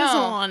okay with this,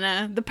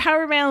 Ilana? The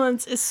power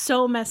balance is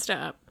so messed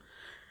up.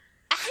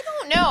 I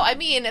don't know. I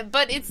mean,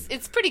 but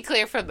it's pretty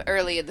clear from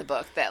early in the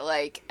book that,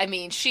 like, I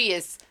mean, she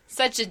is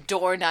such a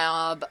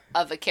doorknob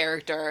of a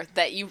character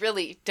that you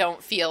really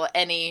don't feel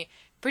any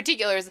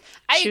particulars.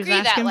 I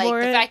agree that, like,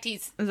 the fact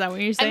he's... Is that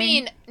what you're saying? I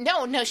mean,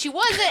 no, she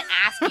wasn't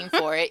asking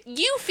for it.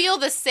 You feel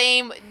the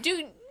same...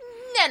 Dude,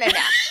 no.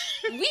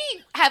 We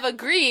have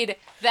agreed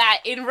that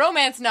in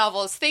romance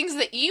novels, things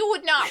that you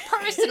would not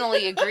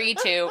personally agree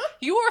to,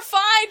 you are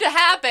fine to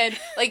happen.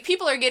 Like,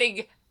 people are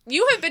getting...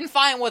 You have been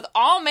fine with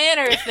all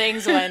manner of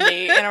things,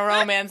 Wendy, in a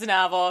romance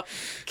novel.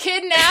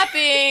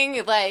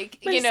 Kidnapping, like,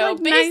 but you know,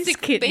 like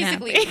basically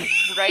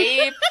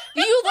rape.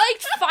 You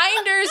liked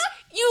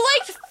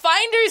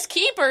Finders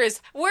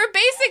Keepers, where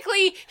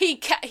basically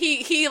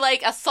he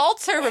like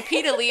assaults her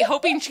repeatedly,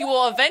 hoping she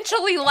will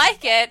eventually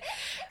like it.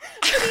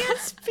 And you're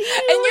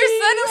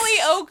suddenly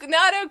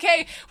not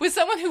okay with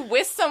someone who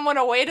whisks someone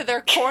away to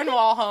their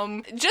Cornwall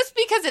home just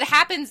because it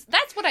happens.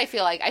 That's what I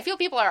feel like. I feel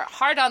people are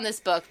hard on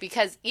this book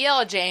because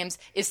E.L. James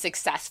is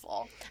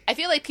successful. I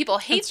feel like people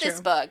hate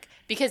this book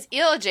because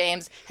E.L.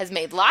 James has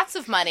made lots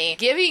of money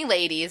giving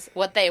ladies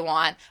what they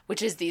want,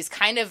 which is these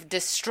kind of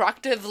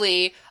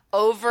destructively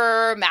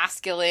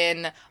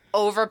over-masculine,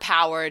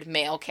 overpowered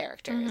male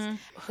characters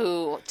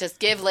who just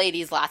give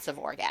ladies lots of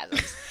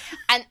orgasms.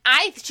 And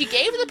she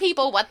gave the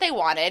people what they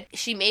wanted.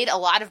 She made a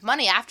lot of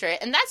money after it.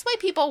 And that's why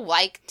people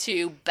like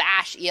to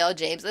bash E.L.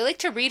 James. They like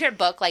to read her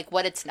book like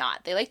what it's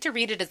not. They like to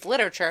read it as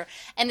literature,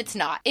 and it's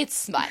not. It's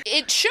smut.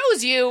 It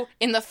shows you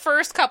in the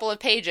first couple of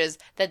pages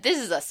that this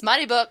is a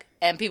smutty book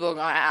and people are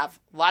going to have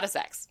a lot of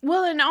sex.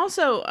 Well, and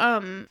also,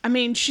 I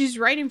mean, she's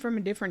writing from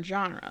a different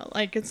genre.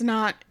 Like, it's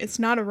not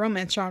a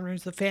romance genre,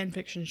 it's a fan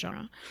fiction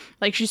genre.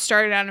 Like, she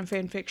started out in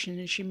fan fiction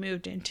and she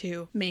moved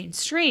into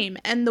mainstream.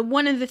 And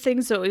one of the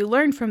things that we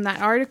learned from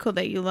that article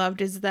that you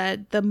loved is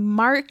that the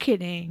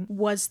marketing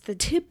was the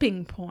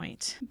tipping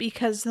point.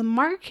 Because the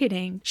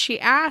marketing, she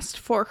asked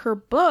for her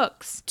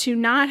books to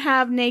not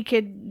have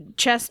naked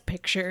chest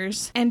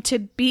pictures and to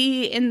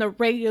be in the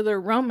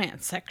regular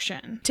romance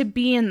section, to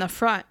be in the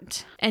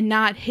front and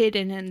not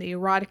hidden in the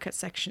erotica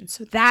section.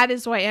 So that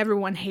is why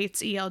everyone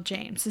hates E.L.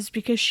 James, is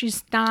because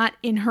she's not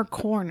in her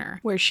corner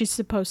where she's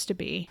supposed to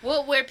be.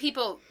 Well, where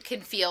people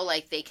can feel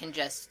like they can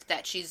just,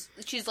 that she's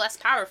less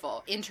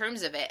powerful in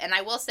terms of it. And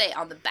I will say,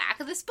 on the back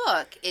of this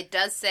book, it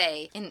does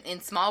say,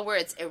 in small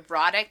words,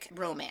 erotic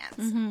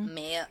romance,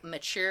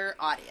 mature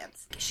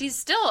audience. She's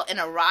still an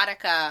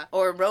erotica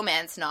or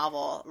romance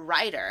novel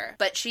writer,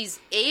 but she's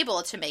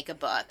able to make a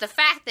book. The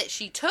fact that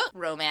she took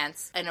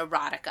romance and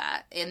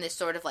erotica in this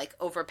sort of like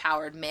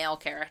overpowered male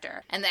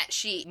character and that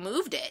she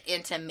moved it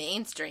into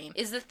mainstream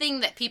is the thing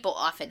that people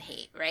often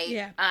hate, right?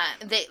 Yeah.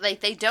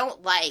 They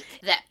don't like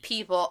that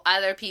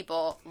other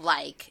people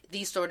like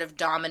these sort of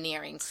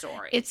domineering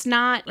stories. It's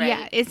not, right?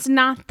 Yeah, it's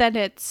not that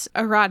it's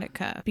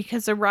erotica,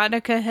 because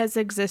erotica has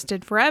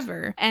existed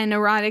forever and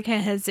erotica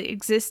has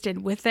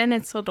existed within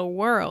its little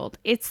world.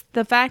 It's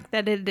the fact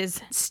that it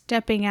is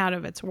stepping out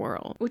of its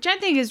world, which I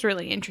think is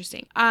really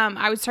interesting.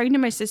 I was talking to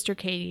my sister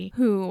Katie,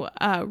 who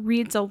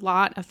reads a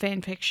lot of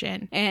fan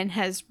fiction and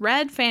has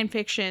read fan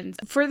fictions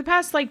for the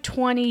past like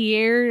 20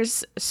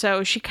 years,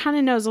 so she kind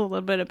of knows a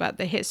little bit about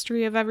the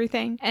history of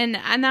everything. And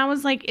I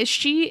was like, is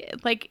she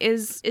like,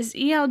 is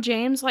E.L.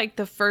 James like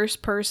the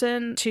first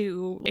person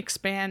to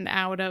expand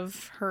out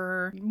of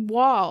her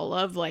wall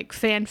of like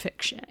fan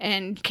fiction?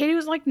 And Katie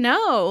was like,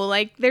 no,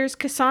 like there's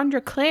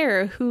Cassandra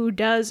Clare who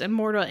does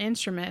Immortal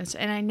Instruments,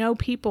 and I know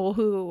people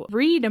who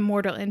read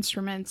Immortal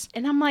Instruments,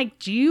 and I'm like,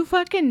 do you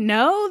fucking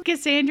know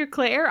Cassandra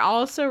Clare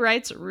also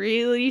writes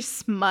really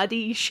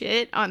smutty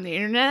shit on the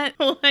internet?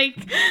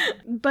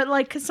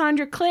 But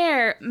Cassandra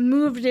Clare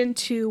moved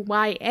into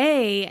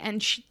YA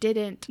and she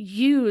didn't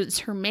use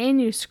her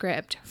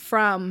manuscript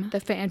from the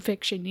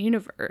fanfiction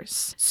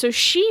universe. So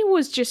she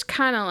was just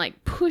kind of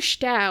like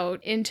pushed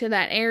out into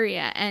that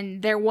area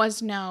and there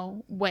was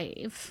no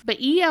wave. But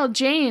E.L.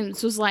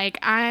 James was like,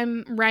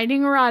 I'm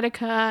writing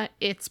erotica,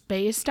 it's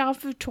based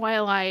off of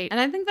Twilight. And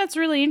I think that's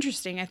really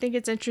interesting. I think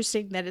it's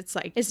interesting that it's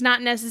like, it's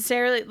not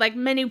necessarily like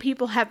many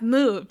people have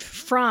moved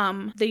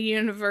from the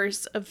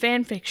universe of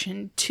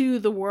fanfiction to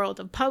the world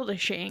of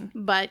publishing,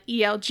 but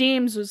E.L.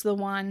 James was the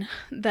one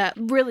that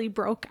really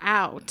broke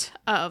out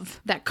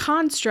of that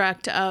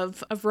construct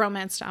of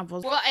romance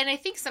novels. Well, and I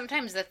think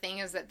sometimes the thing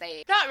is that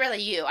they, not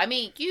really you, I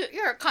mean,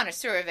 you're a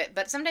connoisseur of it,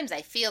 but sometimes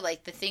I feel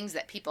like the things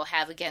that people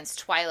have against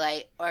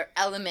Twilight are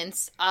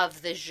elements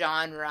of the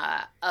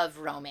genre of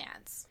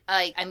romance.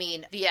 Like, I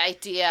mean, the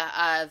idea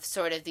of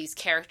sort of these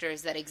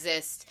characters that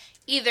exist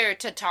either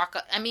to talk,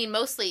 I mean,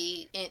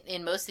 mostly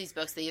in most of these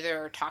books, they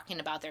either are talking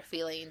about their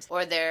feelings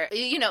or they're,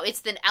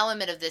 it's the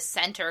element of this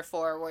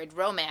center-forward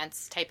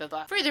romance type of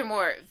book.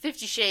 Furthermore,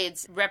 50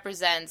 Shades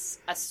represents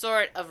a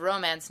sort of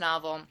romance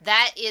novel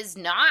that is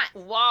not,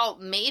 while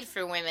made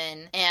for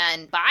women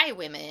and by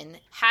women,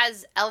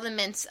 has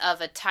elements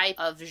of a type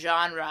of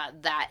genre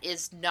that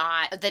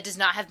does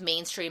not have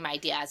mainstream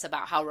ideas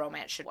about how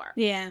romance should work.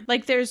 Yeah,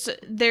 like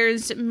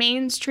there's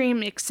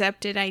mainstream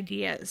accepted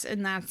ideas,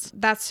 and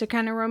that's the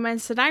kind of romance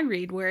that I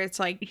read, where it's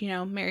like,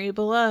 Mary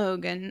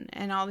Belogue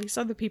and all these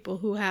other people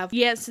who have,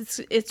 yes,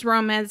 it's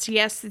romance,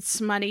 yes, it's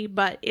smutty,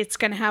 but it's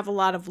gonna have a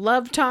lot of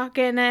love talk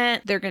in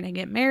it. They're gonna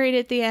get married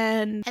at the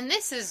end. And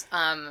this is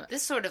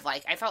this sort of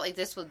like, I felt like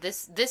this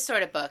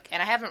sort of book,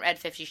 and I haven't read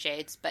 50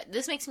 Shades, but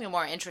this makes me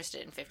more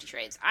interested in 50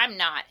 Shades. I'm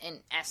not an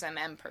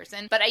SMM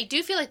person, but I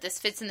do feel like this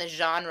fits in the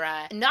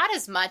genre, not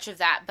as much of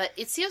that, but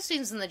it still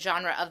seems in the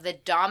genre of the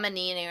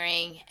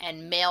domineering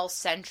and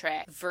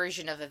male-centric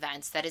version of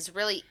events that is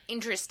really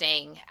interesting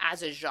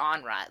as a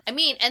genre. I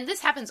mean, and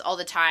this happens all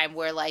the time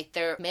where like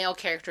their male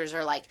characters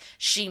are like,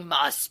 she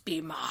must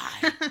be mine.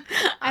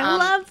 I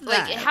love that.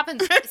 Like, it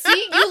happens.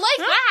 See, you like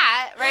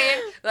that,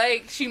 right?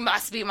 Like, she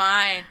must be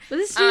mine. But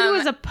this dude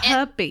was a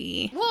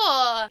puppy.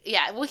 Well,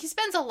 he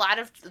spends a lot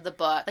of the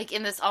book like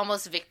in this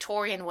almost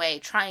Victorian way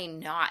trying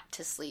not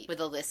to sleep with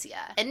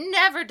Alicia. And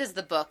never does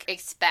the book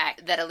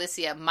expect that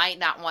Alicia might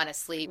not want to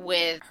sleep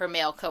with her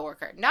male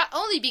coworker. Not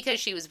only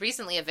because she was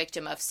recently a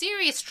victim of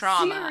serious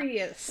trauma.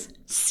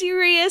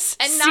 Serious.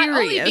 And not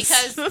only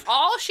because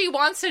all she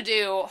wants to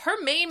do,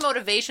 her main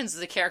motivations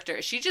as a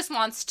character, she just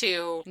wants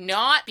to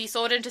not be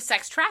sold into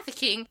sex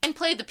trafficking and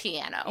play the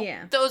piano.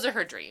 Yeah. Those are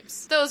her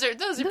dreams. Those are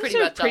pretty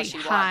much all she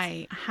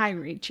wants.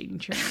 High-reaching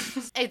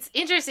dreams. It's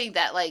interesting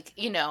that, like,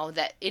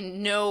 that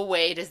in no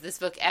way does this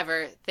book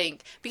ever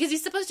think, because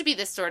he's supposed to be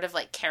this sort of,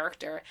 like,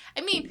 character.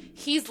 I mean,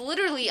 he's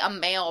literally a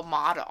male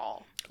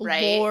model.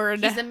 Right?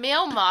 Lord. He's a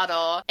male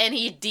model, and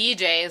he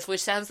DJs,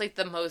 which sounds like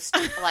the most,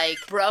 like,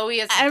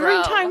 broiest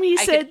Every time he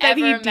said that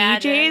he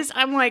imagine. DJs,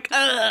 I'm like,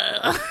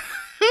 ugh.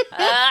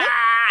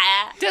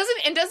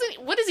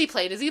 And what does he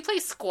play? Does he play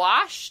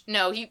squash?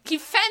 No, he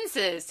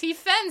fences. He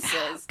fences.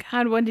 Oh,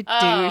 God, what a douche.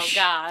 Oh,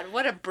 God,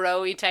 what a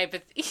bro-y type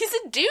of... He's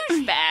a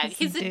douchebag.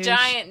 He's a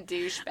giant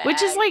douchebag.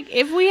 Which is, like,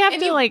 if we have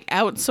to, like,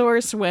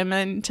 outsource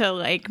women to,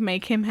 like,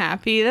 make him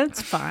happy,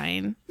 that's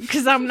fine.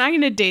 Because I'm not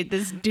going to date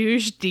this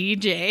douche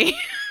DJ.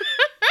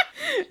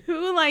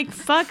 Who, like,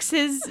 fucks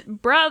his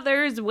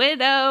brother's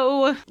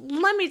widow.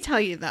 Let me tell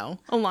you, though,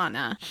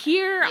 Ilana,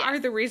 here are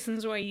the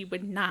reasons why you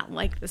would not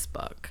like this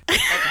book.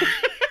 Okay.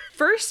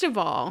 First of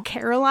all,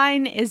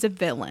 Caroline is a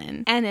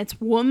villain, and it's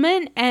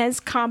woman as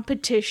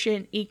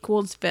competition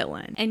equals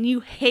villain. And you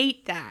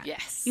hate that.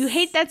 Yes. You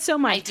hate that so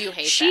much. I do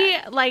hate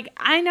that. Like,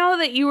 I know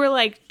that you were,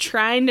 like,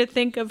 trying to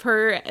think of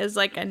her as,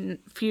 like, a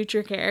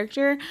future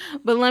character,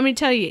 but let me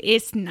tell you,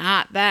 it's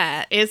not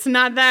that. It's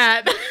not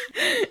that.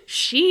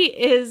 She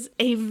is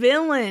a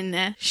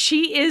villain.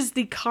 She is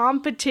the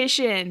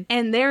competition,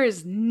 and there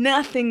is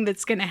nothing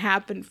that's going to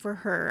happen for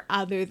her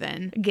other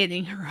than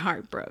getting her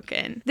heart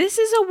broken. This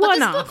is a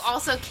one-off. This book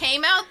also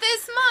came out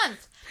this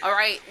month. All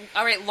right.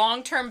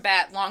 Long-term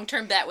bet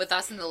with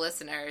us and the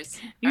listeners.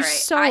 You're all right.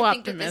 so I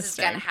optimistic. think that this is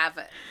going to have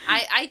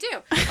I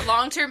do. A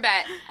long-term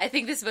bet. I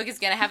think this book is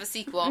going to have a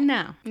sequel.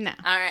 No. All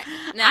right.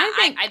 No,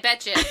 I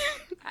bet you.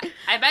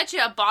 I bet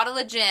you a bottle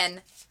of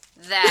gin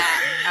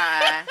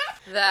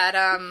that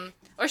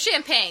or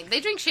champagne. They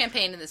drink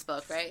champagne in this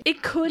book, right?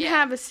 It could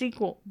have a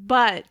sequel,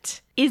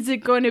 but is it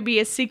going to be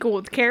a sequel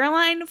with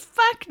Caroline?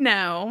 Fuck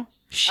no.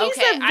 She's a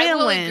villain. I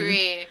will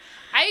agree.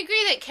 I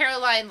agree that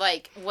Caroline,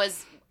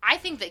 I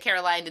think that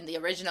Caroline in the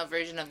original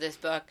version of this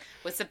book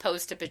was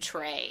supposed to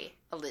betray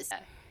Alyssa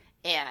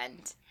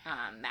and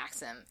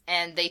Maxim,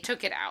 and they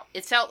took it out.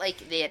 It felt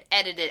like they had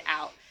edited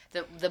out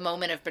the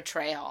moment of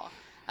betrayal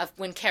of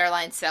when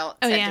Caroline sent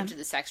him to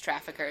the sex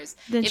traffickers.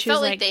 Then it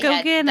felt like they go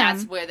had get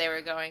that's him. where they were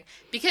going,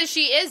 because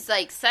she is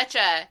like such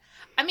a.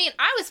 I mean,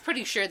 I was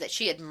pretty sure that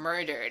she had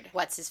murdered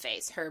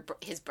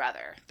his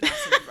brother,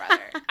 Maxim's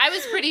brother. I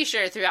was pretty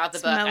sure throughout the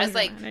book. I was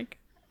like.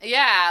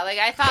 Yeah, like,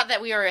 I thought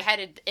that we were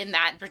headed in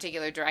that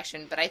particular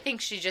direction, but I think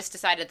she just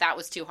decided that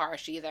was too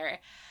harsh either.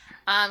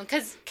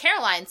 Because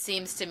Caroline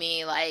seems to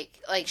me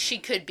like she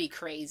could be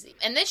crazy.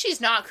 And then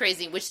she's not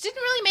crazy, which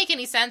didn't really make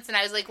any sense, and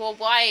I was like, well,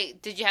 why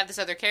did you have this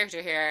other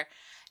character here?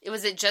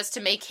 Was it just to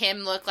make him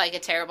look like a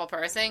terrible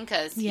person?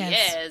 Because he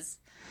is,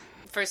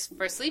 for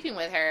sleeping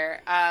with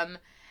her.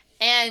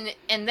 And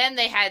then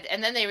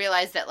they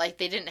realized that, like,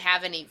 they didn't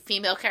have any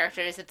female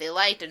characters that they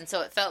liked, and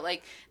so it felt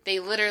like they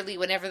literally,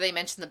 whenever they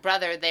mentioned the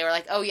brother, they were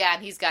like, oh yeah,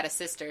 and he's got a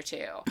sister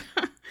too.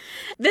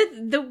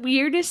 The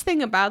weirdest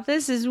thing about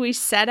this is we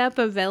set up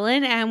a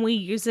villain and we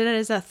use it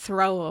as a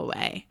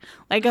throwaway.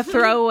 Like a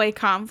throwaway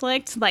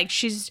conflict. Like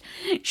she's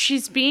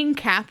being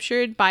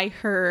captured by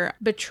her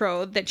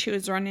betrothed that she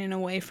was running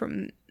away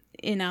from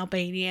in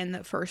Albania in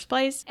the first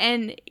place,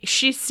 and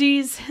she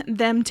sees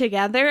them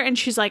together and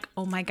she's like,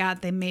 oh my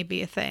god, they may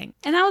be a thing.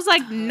 And I was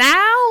like,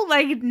 now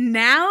you're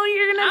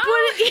gonna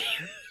put it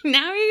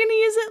now you're gonna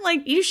use it?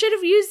 Like, you should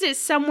have used it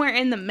somewhere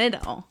in the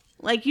middle.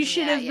 Like, you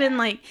should have been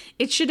like,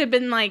 it should have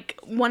been like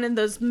one of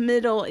those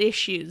middle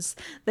issues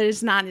that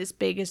is not as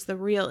big as the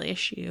real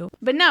issue.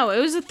 But no, it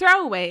was a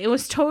throwaway. It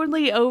was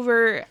totally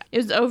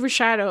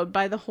overshadowed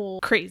by the whole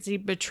crazy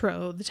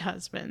betrothed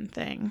husband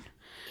thing.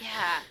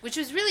 Yeah, which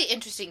was really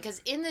interesting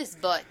because in this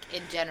book,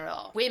 in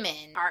general,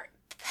 women are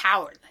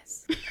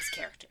powerless as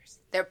characters.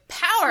 They're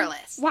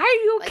powerless. Why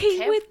are you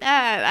okay with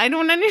that? I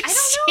don't understand.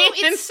 I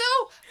don't know.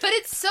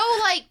 It's so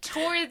like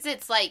towards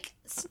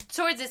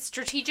its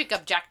strategic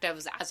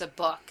objectives as a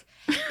book.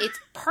 It's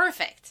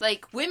perfect.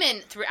 Like,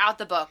 women throughout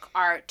the book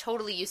are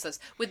totally useless,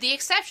 with the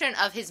exception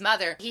of his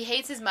mother. He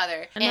hates his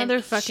mother.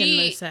 Another fucking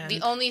loose end.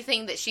 The only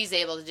thing that she's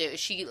able to do is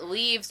she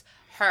leaves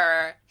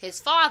his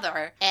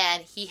father,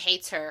 and he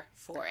hates her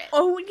for it.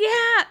 Oh,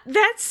 yeah.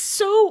 That's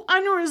so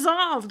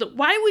unresolved.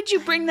 Why would you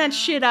bring that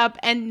shit up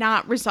and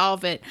not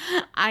resolve it?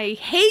 I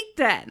hate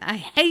that. I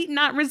hate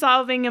not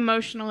resolving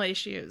emotional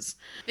issues.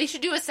 They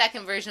should do a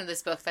second version of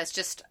this book that's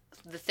just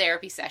the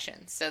therapy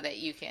session so that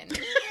you can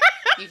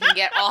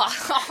get all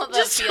the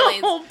just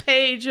feelings. A whole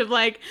page of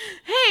like,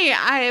 hey,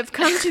 I have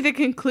come to the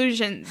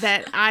conclusion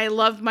that I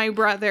love my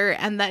brother,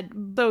 and that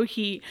though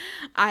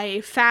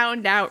I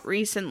found out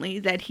recently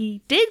that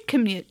he did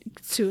commit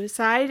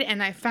suicide,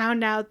 and I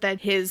found out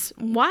that his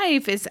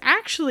wife is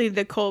actually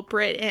the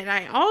culprit, and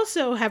I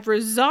also have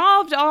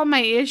resolved all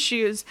my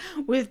issues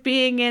with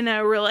being in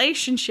a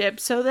relationship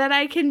so that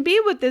I can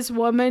be with this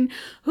woman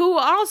who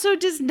also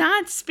does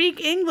not speak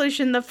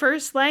English in the first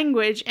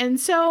language, and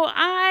so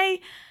I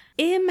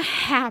am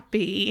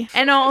happy.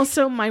 And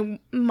also my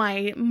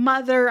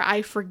mother,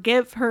 I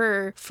forgive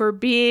her for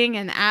being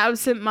an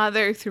absent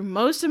mother through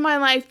most of my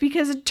life,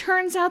 because it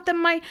turns out that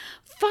my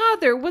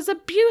father was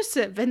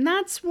abusive, and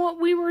that's what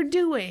we were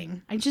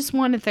doing. I just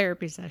want a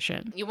therapy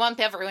session. You want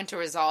everyone to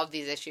resolve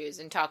these issues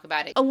and talk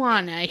about it.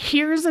 Ilana,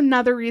 here's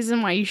another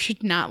reason why you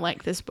should not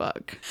like this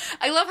book.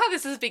 I love how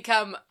this has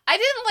become... I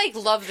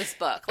didn't love this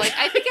book. Like,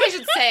 I think I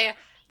should say...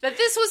 that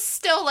this was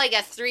still like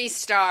a 3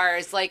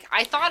 stars. Like,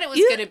 I thought it was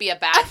going to be a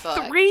bad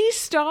book. 3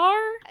 star?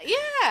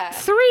 Yeah.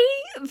 3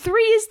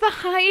 is the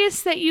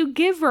highest that you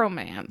give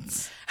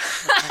romance.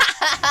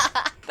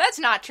 That's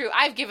not true.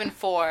 I've given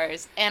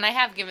 4s, and I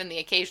have given the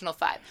occasional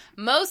 5.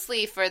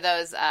 Mostly for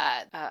those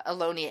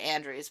Alonia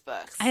Andrews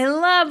books. I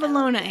love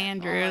Ilona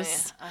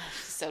Andrews. Oh,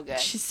 she's so good.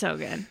 She's so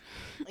good.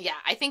 Yeah,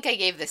 I think I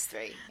gave this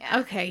 3. Yeah.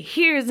 Okay,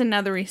 here's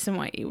another reason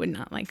why you would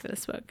not like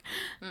this book.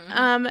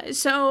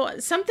 So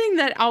something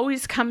that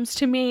always comes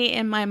to me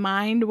in my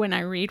mind when I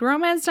read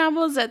romance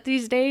novels at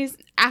these days,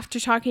 after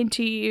talking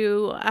to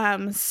you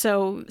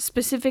so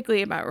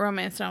specifically about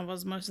romance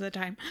novels most of the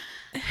time,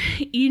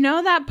 you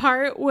know that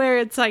part where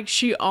it's like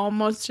she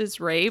almost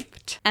is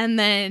raped and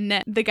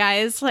then the guy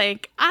is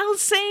like, I'll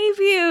save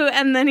you,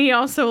 and then he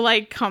also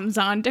like comes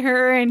on to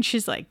her and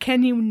she's like,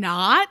 can you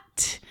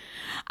not?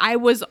 I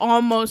was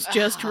almost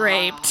just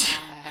raped.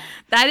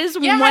 That is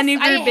one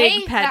of your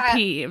big pet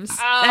peeves.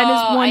 That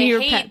is one of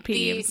your pet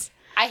peeves.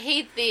 I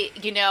hate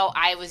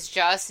I was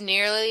just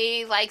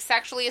nearly like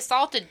sexually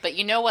assaulted, but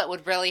you know what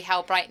would really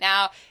help right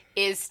now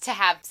is to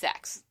have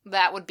sex.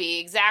 That would be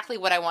exactly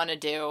what I want to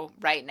do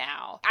right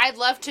now. I'd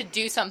love to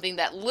do something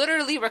that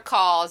literally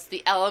recalls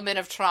the element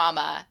of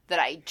trauma that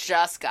I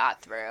just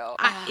got through.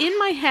 In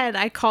my head,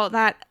 I call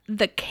that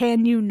the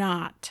can you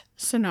not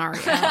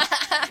scenario.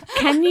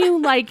 Can you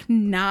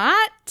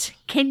not?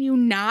 Can you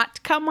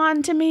not come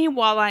on to me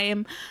while I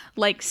am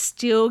like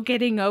still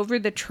getting over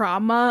the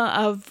trauma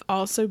of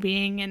also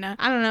being in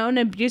an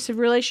abusive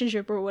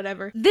relationship or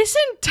whatever? This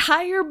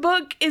entire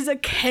book is a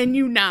can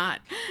you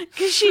not?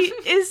 Because she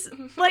is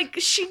like,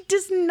 she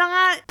does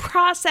not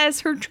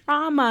process her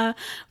trauma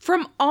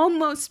from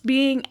almost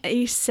being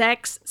a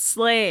sex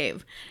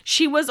slave.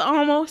 She was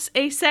almost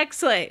a sex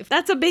slave.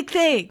 That's a big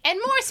thing. And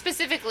more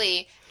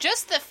specifically,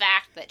 just the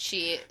fact that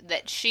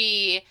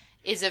she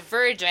is a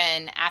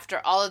virgin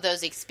after all of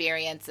those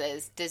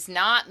experiences does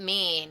not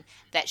mean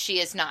that she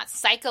is not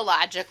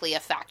psychologically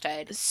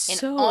affected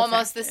in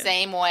almost the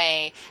same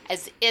way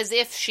as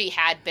if she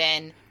had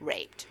been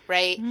raped,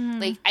 right?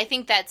 Like, I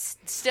think that's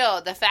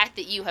still the fact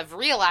that you have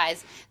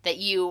realized that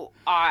you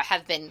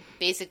have been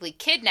basically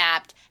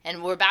kidnapped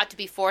and we're about to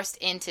be forced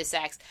into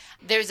sex.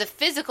 There's a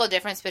physical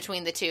difference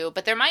between the two,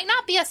 but there might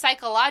not be a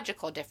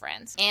psychological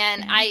difference.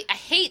 And I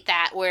hate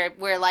that where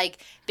like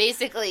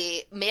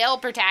basically male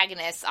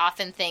protagonists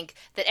often think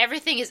that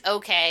everything is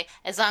okay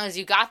as long as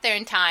you got there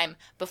in time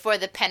before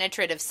the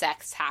penetrative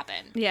sex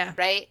happened. Yeah.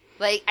 Right?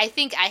 Like, I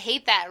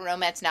hate that in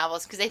romance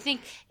novels because I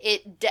think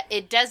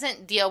it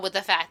doesn't deal with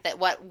the fact that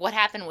what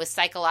happened was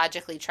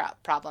psychologically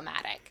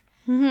problematic.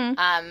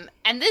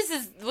 And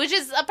which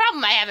is a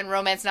problem I have in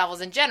romance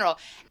novels in general.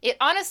 It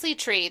honestly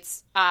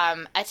treats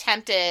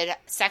attempted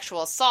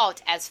sexual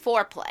assault as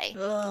foreplay,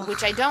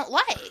 which I don't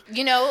like.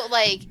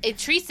 Like, it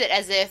treats it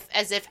as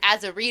if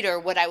as a reader,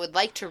 what I would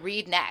like to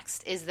read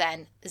next is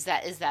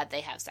that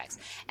they have sex.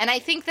 And I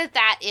think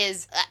that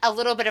is a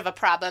little bit of a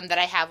problem that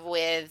I have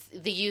with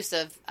the use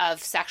of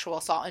sexual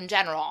assault in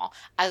general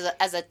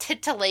as a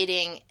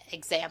titillating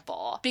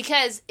example.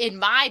 Because in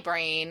my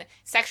brain,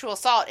 sexual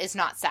assault is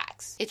not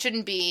sex. It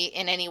shouldn't be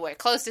in anywhere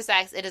close to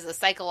sex. It is a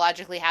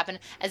psychologically happen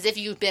as if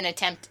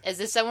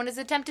someone has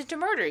attempted to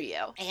murder you.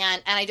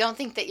 And I don't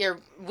think that you're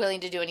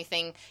willing to do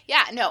anything.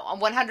 Yeah, no,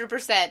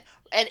 100%.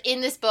 And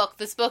in this book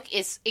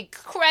is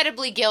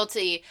incredibly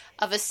guilty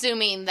of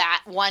assuming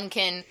that one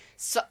can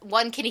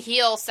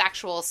heal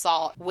sexual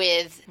assault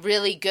with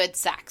really good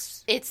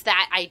sex. It's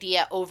that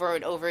idea over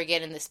and over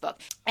again in this book.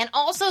 And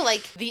also,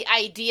 like, the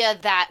idea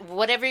that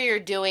whatever you're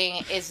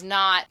doing is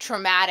not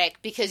traumatic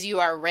because you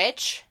are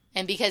rich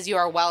and because you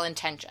are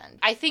well-intentioned.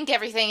 I think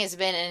everything has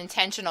been an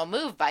intentional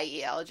move by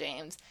E.L.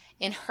 James.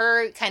 In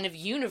her kind of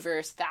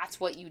universe, that's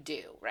what you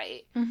do,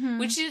 right?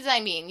 Which is,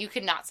 you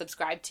could not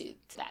subscribe to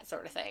that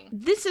sort of thing.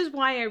 This is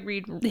why I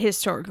read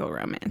historical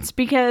romance,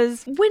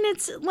 because when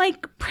it's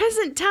like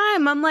present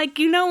time, I'm like,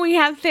 we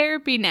have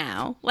therapy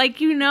now. Like,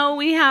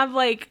 we have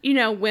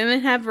women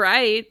have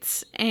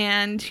rights,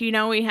 and,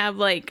 we have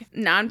like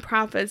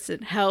nonprofits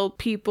that help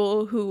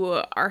people who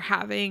are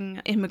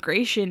having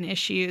immigration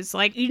issues.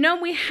 Like,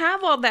 we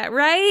have all that,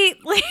 right?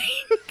 Like,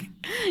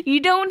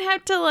 you don't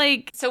have to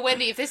like... So,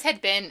 Wendy, if this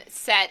had been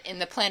set in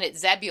the planet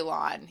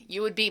Zebulon,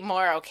 you would be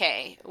more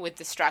okay with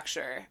the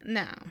structure.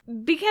 No,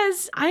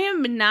 because I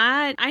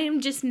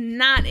am just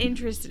not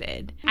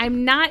interested.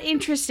 I'm not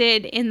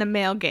interested in the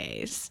male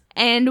gaze.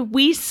 And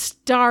we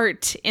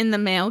start in the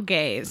male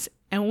gaze.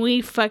 And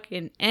we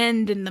fucking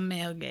end in the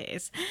male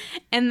gaze.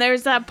 And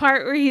there's that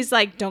part where he's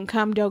like, don't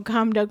come, don't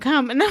come, don't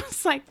come. And I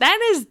was like, that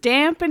is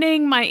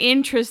dampening my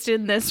interest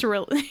in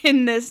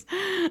this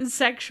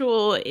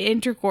sexual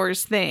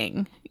intercourse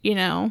thing,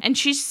 And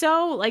she's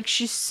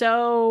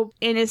so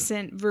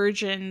innocent,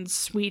 virgin,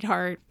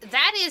 sweetheart.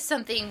 That is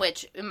something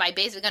which, in my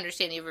basic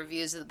understanding of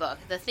reviews of the book,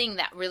 the thing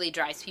that really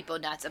drives people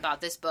nuts about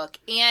this book,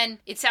 and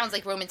it sounds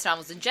like romance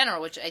novels in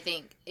general, which I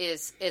think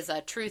is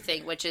a true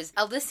thing, which is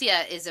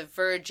Alicia is a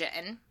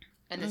virgin,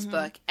 in this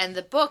book. And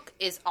the book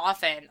is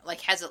often,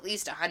 like, has at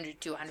least 100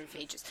 to 200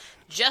 pages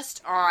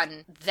just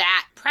on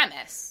that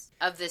premise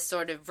of this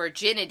sort of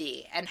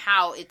virginity and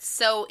how it's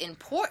so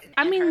important.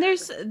 I mean,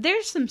 there's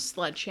some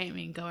slut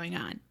shaming going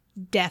on.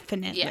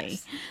 Definitely.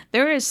 Yes.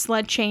 There is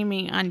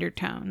slut-shaming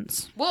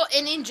undertones. Well,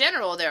 and in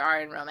general, there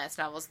are in romance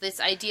novels. This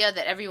idea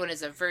that everyone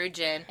is a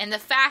virgin, and the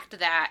fact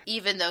that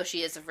even though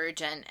she is a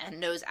virgin and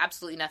knows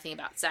absolutely nothing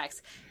about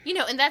sex, you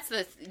know, and that's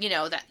the, you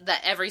know,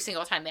 that every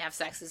single time they have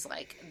sex is,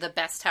 like, the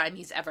best time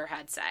he's ever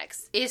had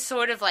sex, is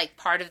sort of, like,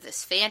 part of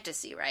this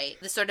fantasy, right?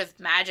 This sort of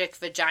magic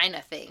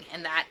vagina thing,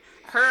 and that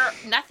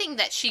nothing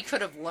that she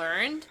could have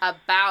learned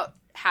about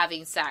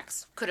having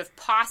sex could have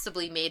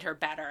possibly made her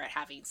better at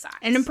having sex.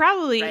 And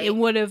it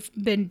would have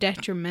been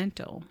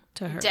detrimental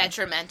to her.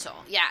 Detrimental,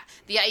 yeah.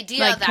 The idea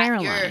like that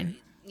Caroline.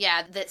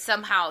 that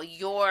somehow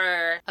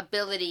your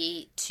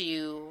ability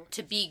to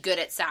be good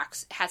at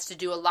sex has to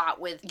do a lot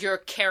with your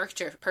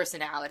character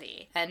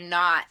personality and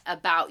not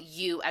about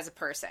you as a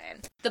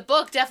person. The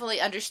book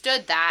definitely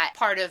understood that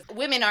part of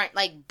women aren't,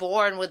 like,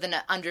 born with an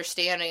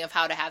understanding of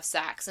how to have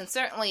sex. And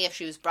certainly if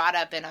she was brought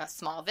up in a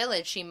small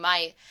village, she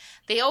might.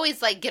 They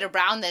always, like, get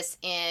around this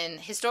in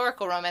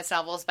historical romance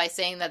novels by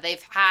saying that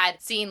they've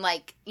seen,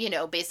 like, you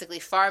know, basically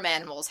farm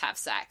animals have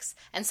sex.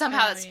 And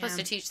somehow it's supposed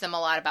to teach them a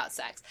lot about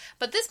sex.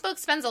 But this book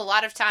spends a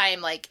lot of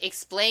time, like,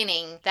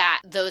 explaining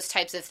those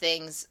types of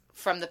things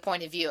from the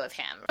point of view of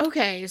him.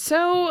 Okay,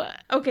 so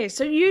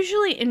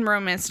usually in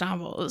romance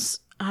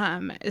novels,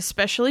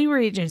 especially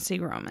Regency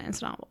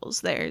romance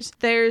novels,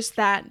 there's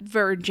that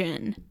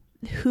virgin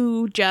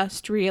who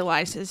just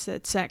realizes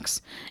that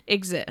sex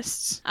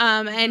exists.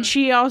 And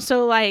she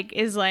also, like,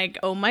 is like,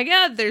 oh my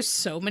god, there's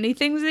so many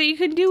things that you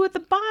can do with the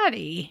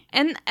body.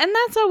 And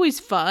that's always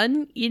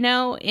fun, you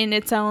know, in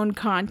its own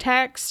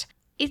context.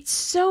 It's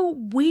so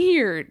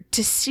weird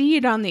to see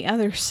it on the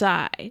other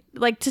side.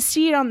 Like, to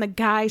see it on the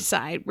guy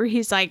side, where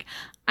he's like,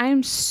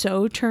 I'm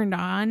so turned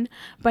on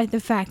by the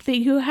fact that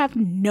you have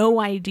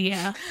no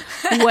idea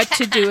what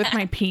to do with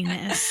my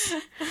penis.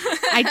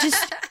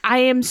 I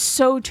am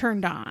so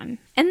turned on.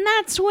 And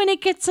that's when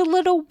it gets a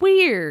little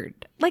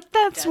weird. Like,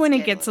 that's when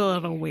it gets a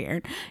little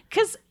weird.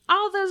 Because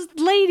all those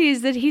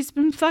ladies that he's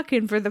been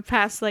fucking for the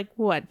past, like,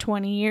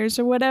 20 years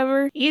or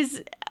whatever,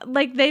 he's,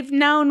 like, they've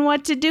known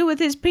what to do with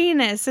his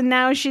penis. And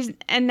now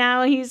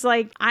he's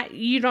like,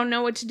 you don't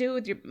know what to do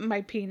with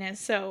my penis,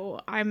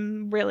 so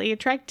I'm really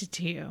attracted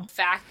to you. The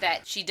fact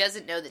that she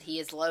doesn't know that he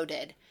is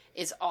loaded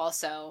is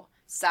also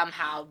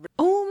somehow...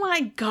 Oh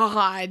my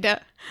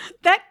god.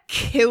 That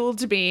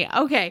killed me.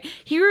 Okay,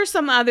 here are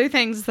some other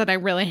things that I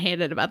really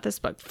hated about this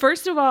book.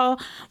 First of all,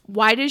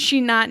 why does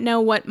she not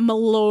know what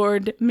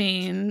milord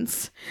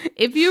means?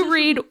 If you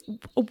read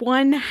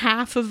one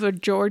half of a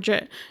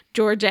Georgette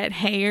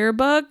Heyer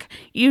book,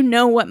 you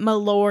know what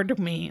milord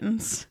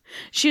means.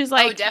 She was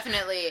like... Oh,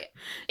 definitely.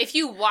 If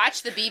you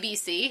watch the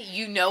BBC,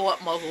 you know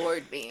what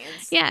milord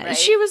means. Yeah, right?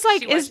 She was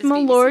like, is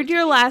milord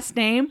your last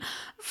name?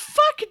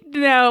 Fuck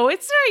no,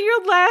 it's not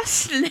your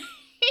last name.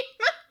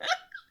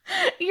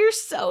 You're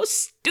so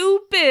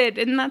stupid.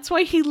 And that's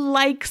why he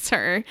likes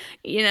her,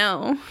 you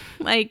know?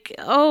 Like,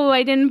 oh,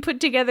 I didn't put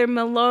together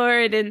my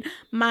lord and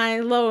my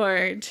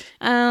lord.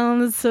 Oh,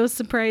 that's so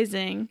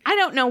surprising. I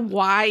don't know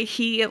why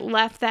he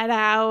left that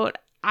out.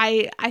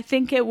 I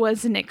think it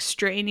was an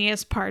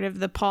extraneous part of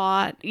the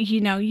plot.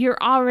 You know, you're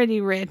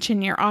already rich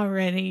and you're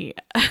already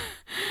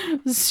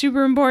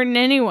super important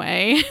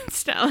anyway.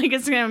 It's not like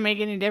it's going to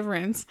make any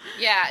difference.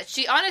 Yeah,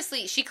 she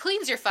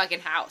cleans your fucking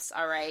house,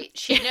 all right?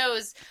 She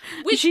knows.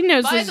 She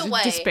knows by there's the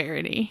way,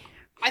 disparity.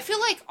 I feel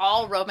like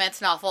all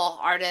romance novel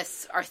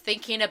artists are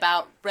thinking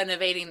about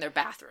renovating their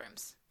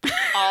bathrooms.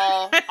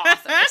 All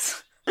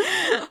authors.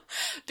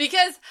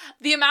 Because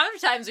the amount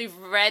of times we've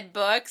read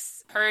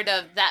books, heard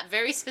of that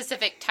very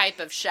specific type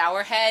of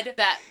shower head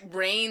that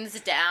rains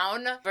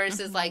down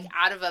versus like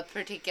out of a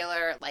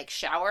particular like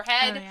shower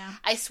head. Oh, yeah.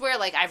 I swear,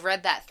 like, I've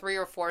read that 3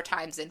 or 4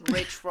 times in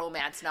rich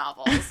romance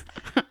novels.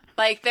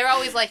 Like, they're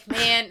always like,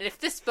 man, if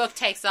this book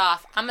takes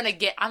off, I'm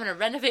gonna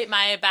renovate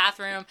my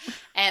bathroom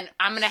and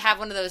I'm gonna have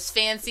one of those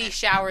fancy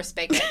shower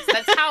spigots.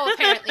 That's how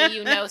apparently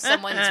you know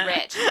someone's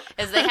rich,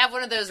 is they have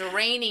one of those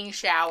raining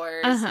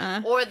showers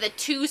or the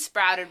 2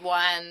 sprouted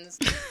ones.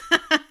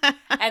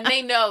 And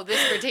they know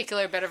this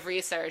particular bit of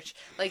research.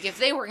 Like, if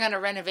they were gonna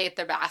renovate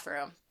their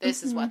bathroom,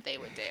 this is what they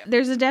would do.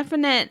 There's a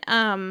definite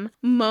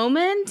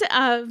moment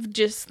of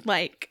just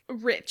like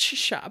rich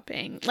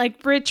shopping,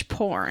 like rich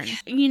porn.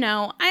 You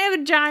know, I have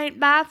a giant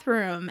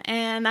bathroom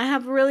and I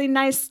have really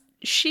nice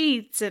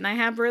sheets and I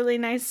have really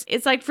nice...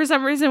 It's like, for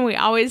some reason, we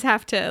always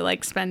have to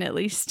like spend at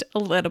least a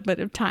little bit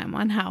of time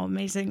on how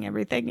amazing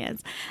everything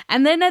is.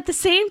 And then at the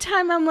same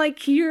time, I'm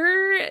like,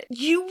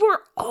 you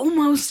were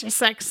almost a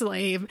sex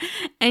slave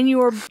and you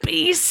were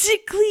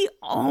basically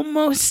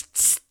almost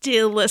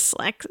still a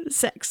sex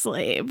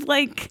slave.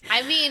 Like,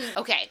 I mean,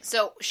 okay,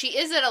 so she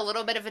is at a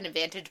little bit of an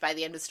advantage by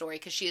the end of the story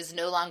because she is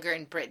no longer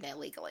in Britain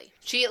illegally.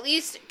 She at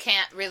least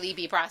can't really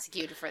be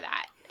prosecuted for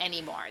that.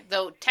 anymore.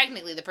 Though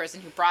technically the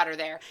person who brought her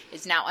there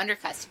is now under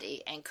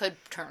custody and could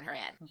turn her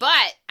in.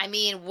 But, I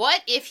mean,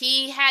 what if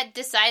he had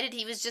decided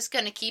he was just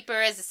going to keep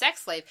her as a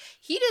sex slave?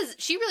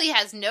 She really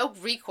has no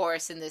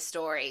recourse in this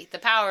story. The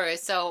power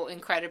is so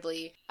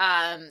incredibly,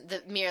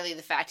 merely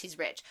the fact he's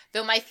rich.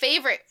 Though my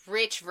favorite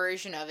rich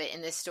version of it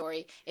in this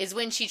story is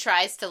when she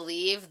tries to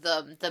leave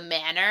the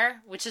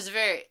manor, which is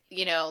very,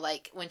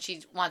 like when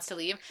she wants to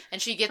leave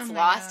and she gets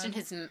lost in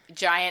his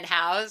giant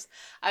house.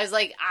 I was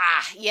like,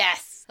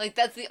 yes. Like,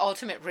 that's the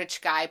ultimate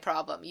rich guy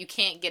problem. You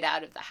can't get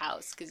out of the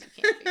house because you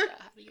can't figure out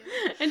how to get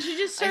out. And she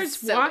just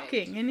starts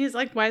walking. And he's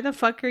like, why the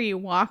fuck are you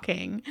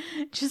walking?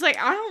 She's like,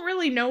 I don't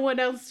really know what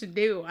else to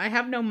do. I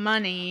have no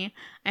money.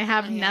 I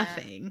have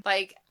nothing.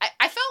 Like,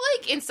 I felt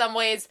like in some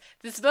ways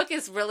this book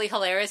is really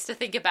hilarious to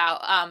think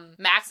about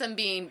Maxim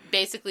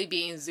basically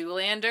being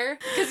Zoolander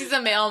because he's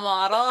a male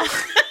model.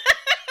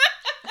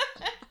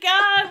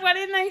 God, why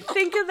didn't I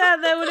think of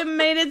that? That would have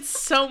made it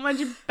so much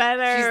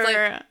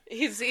better.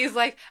 He's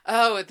like,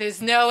 oh,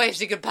 there's no way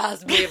she could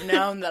possibly have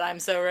known that I'm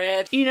so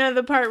rich. You know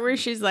the part where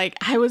she's like,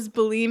 I was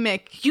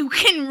bulimic. You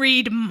can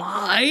read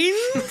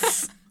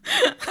minds?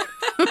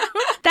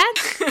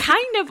 That's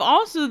kind of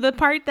also the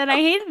part that I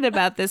hated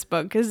about this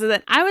book, is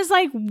that I was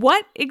like,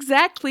 what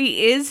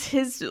exactly is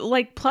his,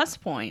 like, plus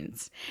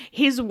points?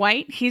 He's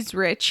white, he's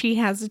rich, he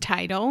has a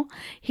title,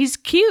 he's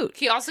cute.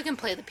 He also can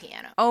play the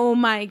piano. Oh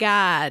my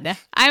God.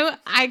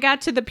 I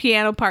got to the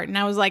piano part and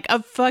I was like,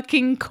 of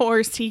fucking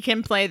course he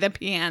can play the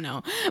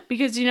piano.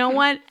 Because you know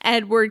what?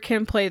 Edward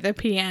can play the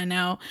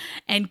piano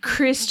and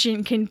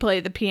Christian can play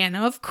the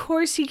piano. Of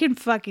course he can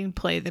fucking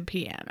play the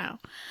piano.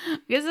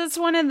 Because that's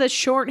one of the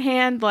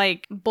shorthand,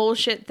 like,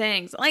 bullshit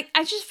things. Like,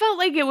 I just felt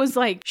like it was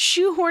like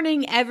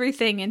shoehorning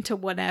everything into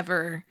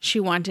whatever she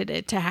wanted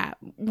it to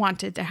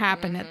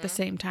happen at the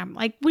same time.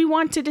 Like, we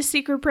wanted a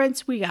secret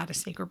prince, we got a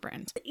secret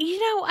prince.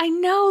 I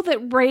know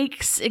that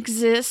rakes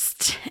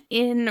exist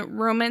in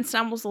romance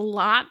novels a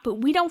lot, but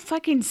we don't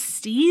fucking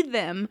see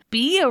them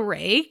be a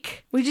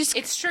rake.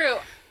 It's true.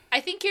 I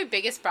think your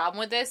biggest problem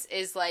with this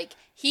is, like,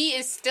 he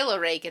is still a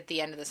rake at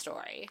the end of the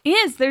story.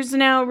 Yes, there's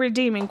no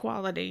redeeming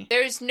quality.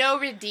 There's no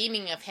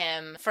redeeming of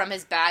him from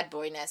his bad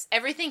boyness.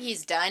 Everything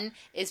he's done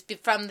is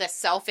from the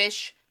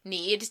selfish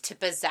need to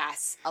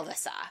possess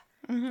Alyssa.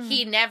 Mm-hmm.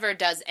 He never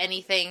does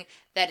anything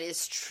that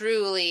is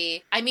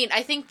truly... I mean,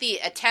 I think the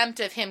attempt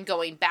of him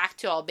going back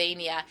to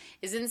Albania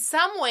is in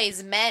some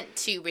ways meant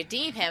to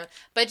redeem him,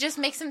 but just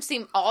makes him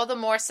seem all the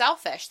more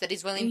selfish that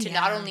he's willing to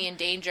not only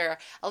endanger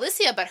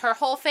Alicia, but her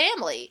whole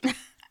family.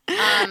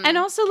 And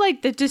also,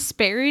 like, the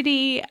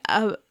disparity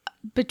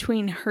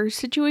between her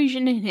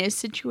situation and his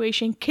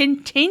situation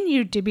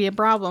continued to be a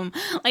problem.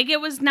 Like, it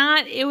was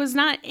not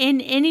in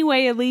any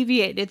way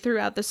alleviated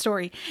throughout the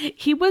story.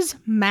 He was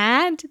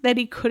mad that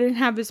he couldn't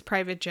have his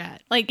private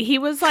jet. Like, he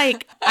was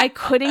like, I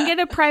couldn't get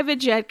a private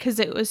jet because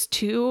it was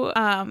too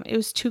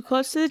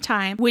close to the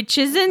time, which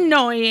is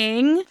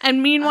annoying.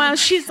 And meanwhile,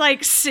 she's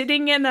like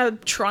sitting in a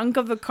trunk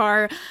of a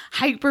car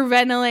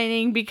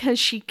hyperventilating because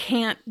she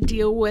can't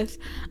deal with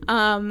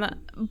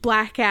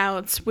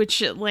blackouts,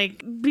 which,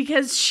 like,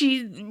 because she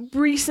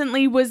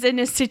recently was in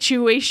a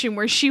situation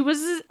where she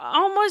was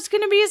almost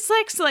gonna be a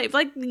sex slave.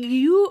 Like,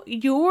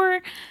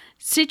 your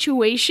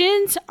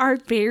situations are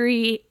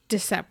very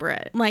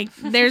separate. Like,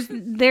 there's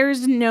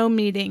no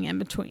meeting in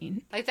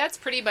between. Like, that's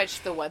pretty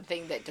much the one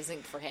thing that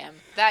doesn't for him.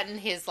 That and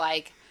his,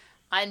 like,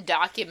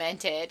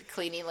 undocumented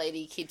cleaning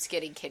lady keeps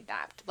getting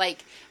kidnapped.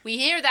 Like, we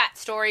hear that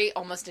story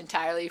almost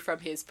entirely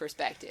from his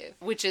perspective,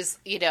 which is,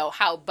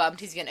 how bummed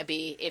he's gonna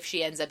be if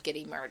she ends up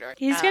getting murdered.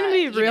 He's gonna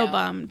be real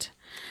bummed.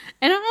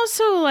 And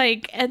also,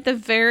 like, at the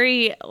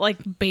very, like,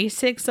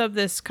 basics of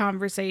this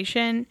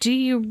conversation, do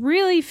you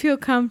really feel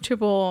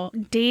comfortable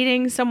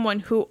dating someone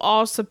who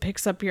also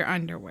picks up your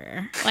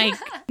underwear? Like,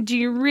 are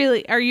you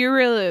really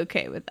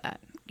okay with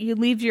that? You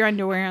leave your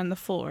underwear on the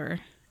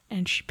floor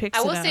and she picks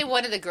it up. I will say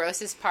one of the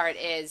grossest part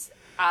is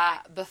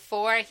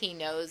before he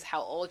knows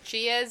how old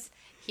she is,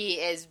 he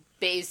is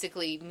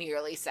basically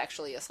nearly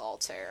sexually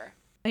assaults her.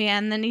 Yeah,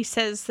 and then he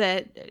says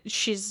that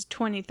she's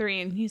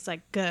 23 and he's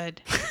like,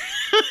 good.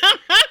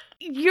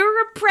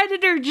 You're a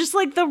predator just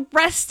like the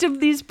rest of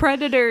these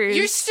predators.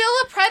 You're still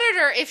a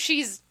predator if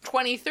she's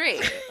 23.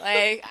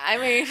 Like, I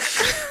mean...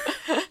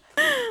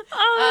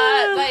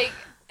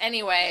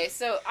 anyway,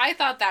 so I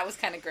thought that was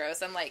kind of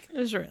gross. I'm like... It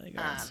was really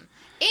gross.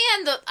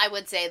 And I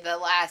would say the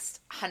last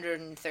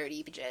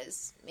 130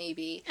 pages,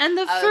 maybe. And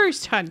the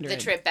first 100. The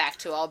trip back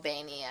to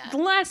Albania. The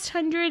last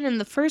 100 and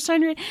the first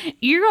 100.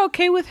 You're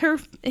okay with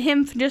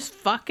him just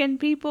fucking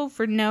people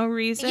for no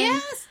reason?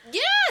 Yes.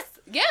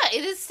 Yeah,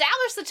 it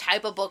established the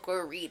type of book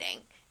we're reading.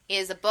 It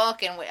is a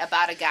book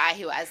about a guy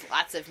who has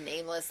lots of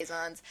nameless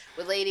liaisons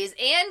with ladies,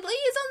 and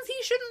liaisons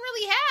he shouldn't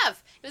really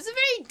have. It was a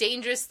very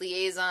dangerous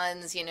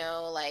liaisons,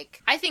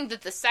 like, I think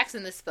that the sex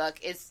in this book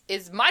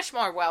is much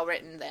more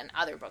well-written than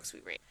other books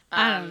we read.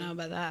 I don't know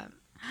about that.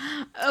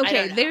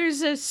 Okay,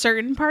 there's a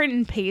certain part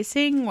in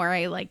pacing where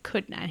I, like,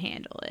 could not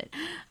handle it.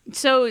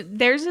 So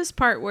there's this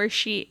part where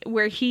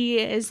he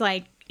is,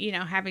 like,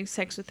 having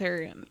sex with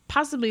her,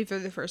 possibly for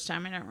the first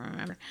time. I don't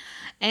remember.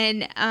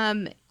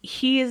 And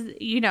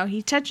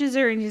he touches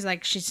her and he's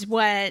like, she's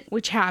wet,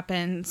 which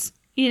happens,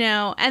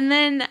 and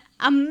then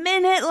a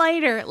minute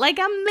later,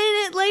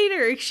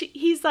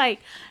 he's like,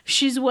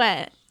 she's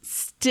wet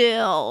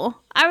still.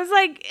 I was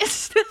like,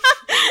 it's not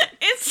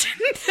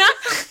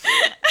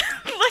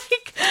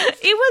like,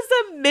 it was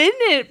a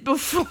minute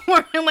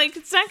before. Like,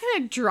 it's not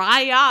gonna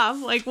dry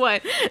off. Like,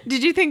 what?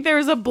 Did you think there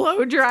was a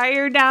blow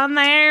dryer down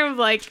there?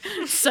 Like,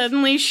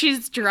 suddenly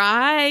she's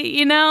dry,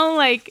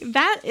 Like,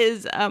 that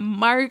is a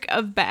mark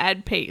of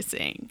bad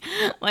pacing.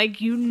 Like,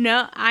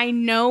 I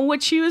know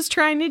what she was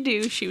trying to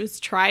do. She was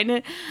trying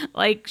to,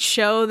 like,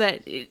 show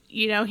that,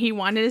 he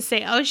wanted to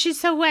say, oh, she's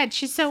so wet,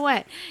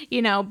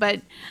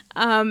 but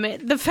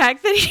the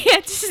fact that he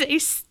had to say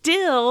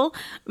still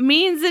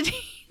means that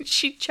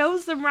she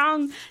chose the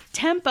wrong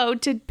tempo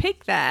to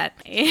pick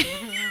that. I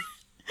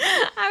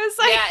was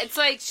like... Yeah, it's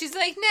like, she's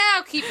like,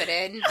 no, keep it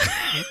in.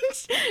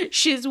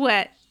 She's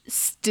wet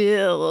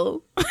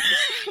still.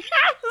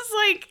 I was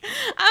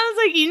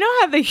like, you know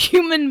how the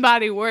human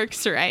body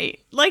works, right?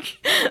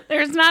 Like,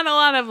 there's not a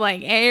lot of,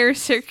 like, air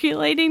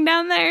circulating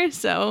down there,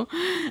 so,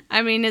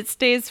 I mean, it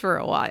stays for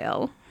a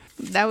while.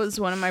 That was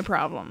one of my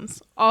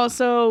problems.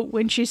 Also,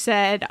 when she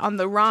said on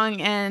the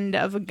wrong end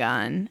of a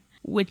gun,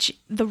 which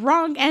the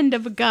wrong end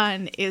of a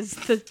gun is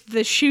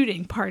the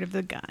shooting part of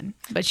the gun.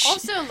 But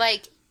also,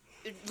 like,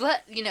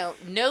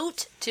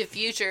 note to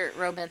future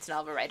romance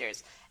novel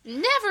writers,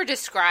 never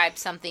describe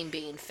something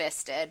being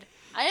fisted.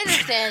 I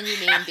understand you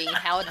mean being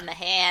held in the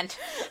hand,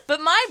 but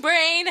my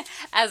brain,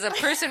 as a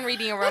person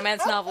reading a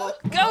romance novel,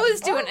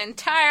 goes to an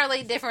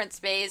entirely different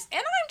space, and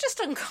I'm just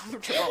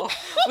uncomfortable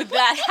with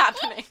that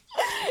happening.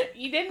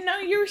 You didn't know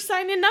you were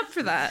signing up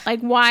for that.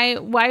 Like, why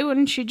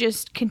wouldn't you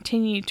just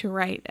continue to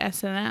write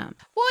S&M?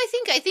 Well,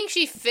 I think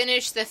she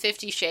finished the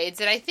 50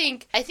 Shades, and I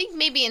think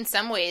maybe in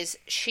some ways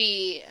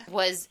she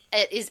is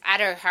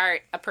at her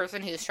heart a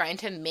person who's trying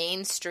to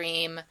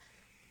mainstream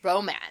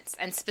romance,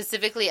 and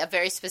specifically a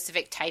very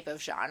specific type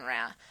of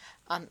genre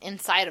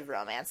inside of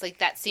romance. Like,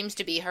 that seems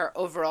to be her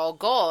overall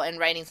goal in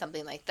writing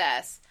something like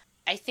this.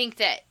 I think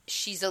that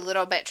she's a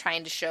little bit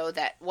trying to show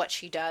that what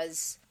she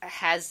does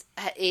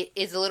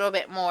is a little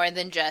bit more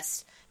than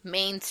just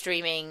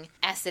mainstreaming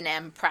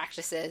S&M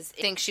practices.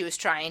 I think she's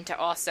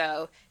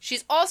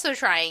also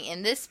trying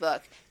in this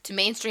book to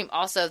mainstream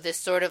also this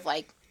sort of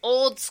like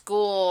old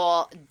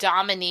school,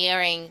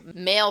 domineering,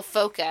 male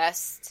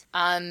focused,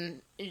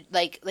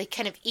 like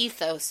kind of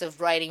ethos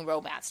of writing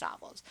romance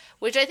novels,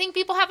 which I think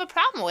people have a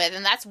problem with,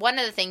 and that's one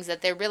of the things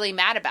that they're really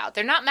mad about.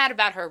 They're not mad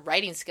about her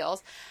writing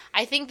skills.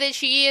 I think that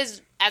she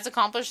is as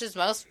accomplished as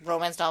most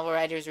romance novel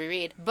writers we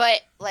read,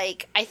 but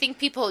like, I think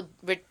people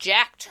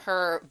reject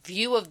her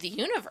view of the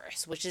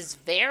universe, which is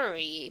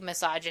very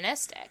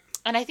misogynistic.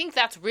 And I think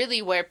that's really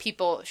where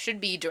people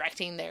should be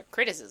directing their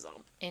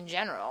criticism in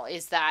general,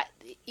 is that,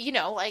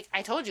 like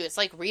I told you, it's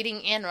like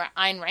reading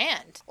Ayn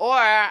Rand.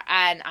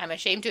 And I'm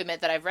ashamed to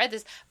admit that I've read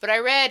this, but I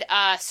read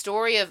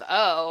Story of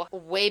O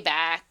way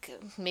back,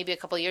 maybe a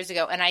couple years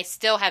ago, and I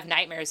still have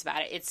nightmares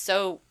about it. It's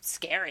so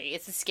scary.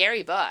 It's a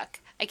scary book.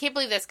 I can't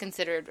believe that's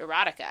considered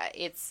erotica.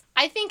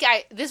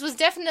 This was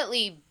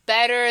definitely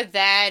better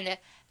than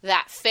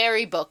that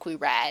fairy book we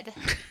read.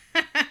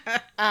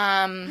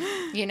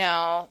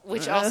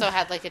 Which also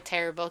had like a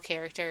terrible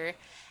character.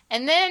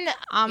 And then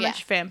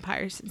Amish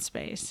vampires in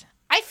space.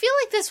 I feel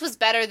like this was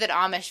better than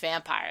Amish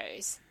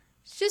vampires.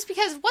 Just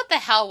because what the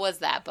hell was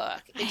that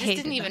book? It just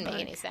didn't even make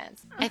any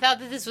sense. I thought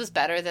that this was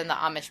better than the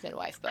Amish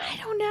midwife book. I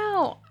don't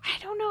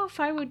know if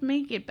I would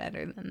make it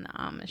better than the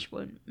Amish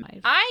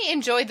midwife. I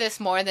enjoyed this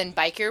more than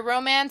biker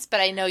romance, but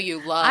I know you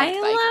loved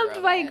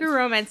biker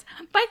romance.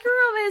 Biker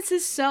romance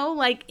is so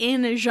like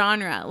in a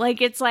genre.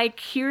 Like, it's like,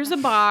 here's a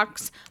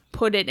box,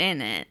 put it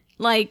in it.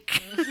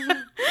 Like,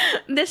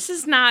 this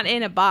is not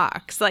in a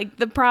box. Like,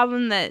 the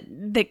problem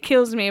that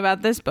kills me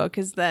about this book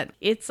is that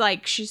it's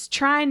like she's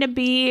trying to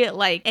be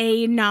like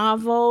a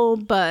novel,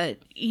 but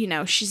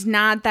she's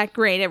not that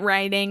great at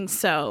writing,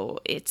 so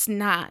it's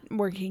not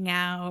working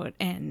out,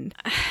 and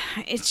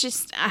it's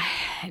just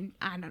I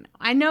don't know.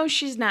 I know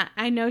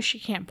she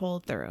can't pull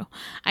through.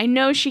 I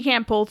know she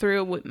can't pull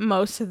through with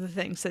most of the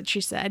things that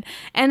she said.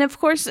 And of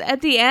course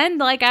at the end,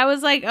 like, I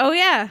was like, oh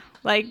yeah,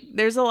 like,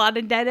 there's a lot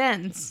of dead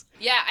ends.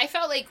 Yeah, I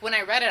felt like when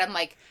I read it, I'm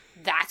like,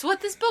 that's what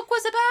this book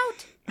was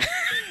about?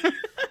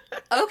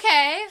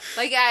 Okay.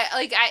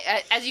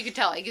 I as you can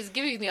tell, like, it's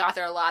giving the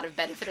author a lot of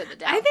benefit of the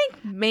doubt. I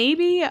think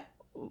maybe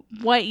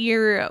what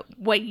your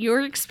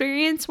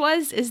experience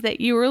is that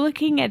you were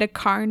looking at a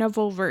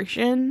carnival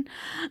version.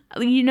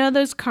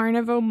 Those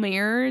carnival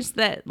mirrors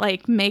that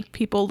like make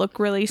people look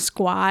really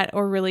squat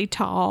or really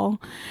tall.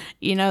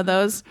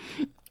 Those.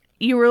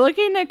 You were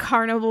looking at a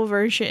carnival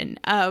version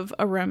of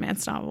a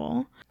romance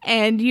novel,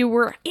 and you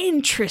were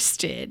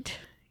interested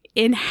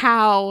in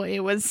how it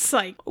was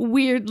like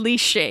weirdly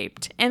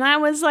shaped. And I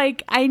was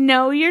like, I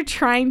know you're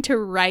trying to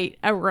write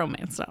a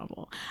romance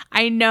novel.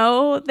 I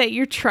know that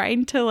you're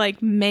trying to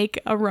like make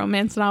a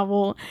romance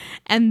novel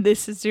and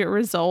this is your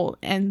result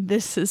and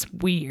this is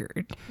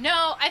weird.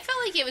 No, I felt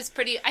like it was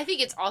pretty, I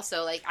think it's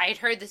also like, I had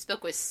heard this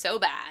book was so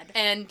bad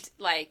and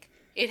like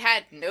it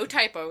had no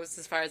typos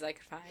as far as I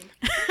could find.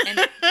 And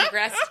it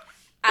progressed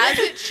as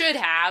it should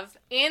have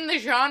in the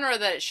genre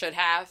that it should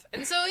have.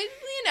 And so,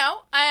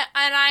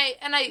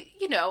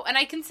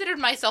 I considered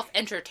myself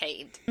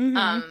entertained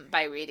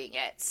by reading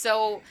it.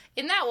 So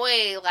in that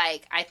way,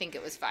 like, I think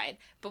it was fine.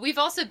 But we've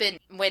also been,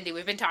 Wendy,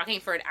 we've been talking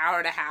for an hour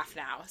and a half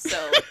now.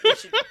 So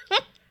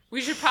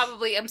we should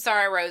probably, I'm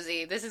sorry,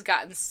 Rosie, this has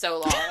gotten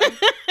so long.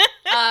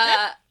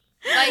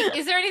 Like,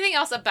 is there anything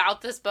else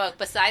about this book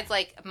besides,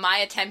 like, my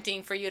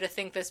attempting for you to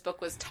think this book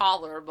was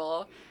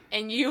tolerable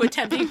and you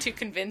attempting to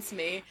convince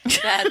me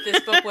that this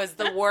book was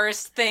the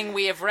worst thing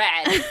we have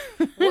read?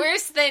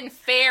 Worse than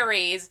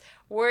fairies,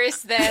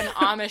 worse than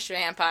Amish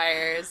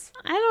vampires.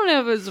 I don't know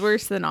if it was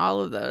worse than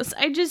all of those.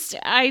 I just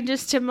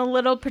am a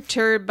little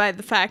perturbed by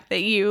the fact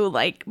that you,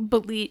 like,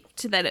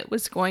 believed that it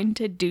was going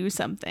to do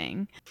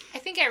something. I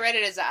think I read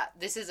it as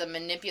this is a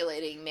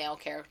manipulating male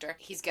character.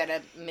 He's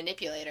gonna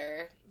manipulate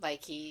her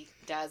like he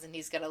does, and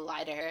he's gonna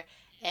lie to her,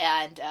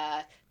 and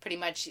pretty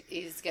much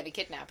he's gonna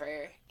kidnap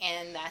her,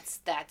 and that's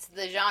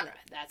the genre.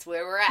 That's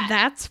where we're at.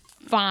 That's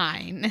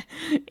fine.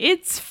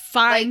 It's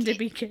fine to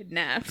be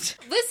kidnapped.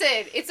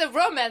 Listen, it's a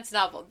romance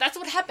novel. That's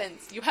what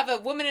happens. You have a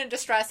woman in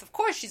distress. Of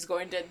course she's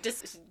going to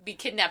be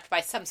kidnapped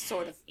by some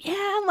sort of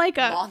like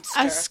monster.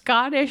 A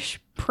Scottish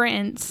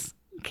prince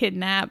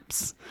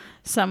kidnaps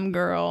some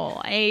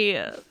girl.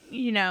 A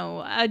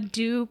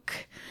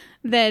duke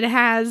that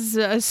has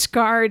a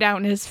scar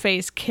down his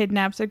face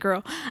kidnaps a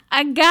girl.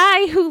 A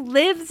guy who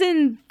lives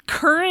in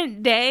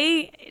current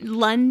day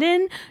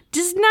London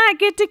does not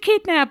get to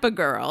kidnap a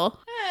girl.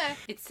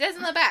 It says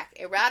in the back,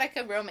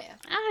 erotica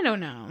romance. I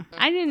don't know.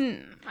 I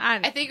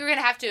think we're going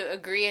to have to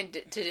agree and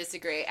to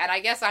disagree. And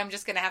I guess I'm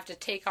just going to have to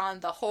take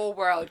on the whole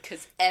world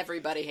because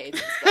everybody hates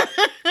this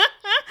book.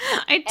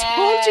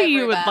 I told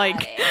you would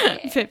like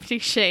 50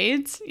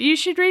 Shades. You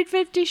should read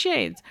 50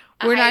 Shades.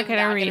 We're not going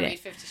to read it.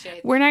 50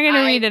 Shades. We're not going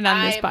to read it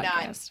on this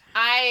podcast.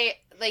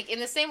 In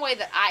the same way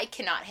that I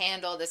cannot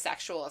handle the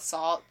sexual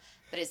assault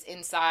that is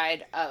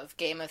inside of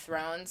Game of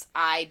Thrones,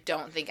 I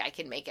don't think I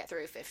can make it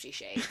through 50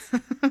 Shades.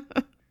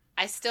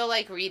 I still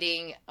like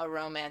reading a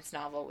romance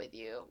novel with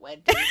you,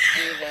 Wendy,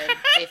 even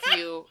if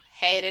you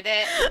hated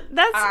it.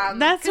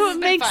 That's what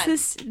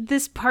makes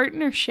this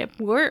partnership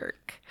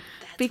work.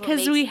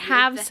 Because we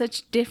have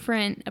such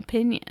different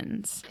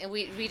opinions. And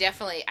we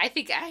definitely, I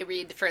think I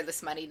read for the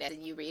smuttiness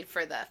and you read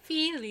for the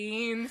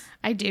feelings.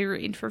 I do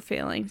read for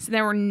feelings.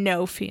 There were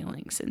no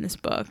feelings in this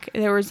book.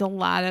 There was a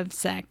lot of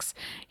sex.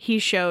 He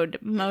showed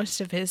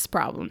most of his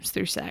problems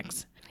through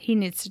sex. He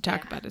needs to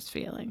talk about his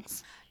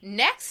feelings.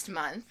 Next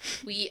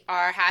month, we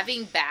are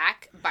having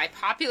back, by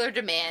popular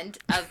demand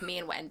of me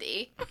and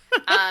Wendy,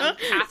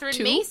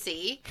 Catherine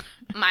Macy,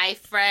 my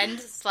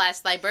friend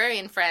 /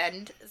 librarian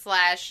friend /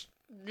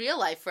 real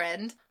life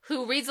friend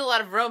who reads a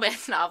lot of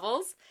romance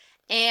novels,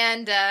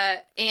 and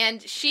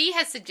she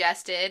has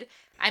suggested,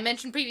 I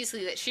mentioned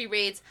previously that she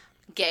reads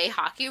gay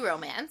hockey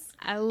romance.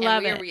 I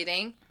love it. And we are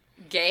reading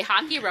gay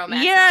hockey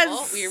romance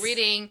novel. We are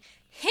reading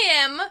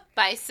Him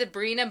by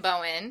Sabrina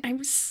Bowen.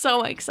 I'm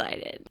so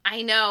excited.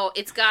 I know.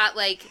 It's got,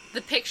 like,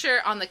 the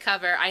picture on the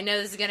cover. I know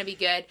this is going to be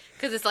good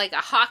because it's like a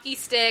hockey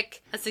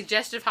stick, a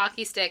suggestive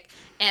hockey stick,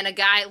 and a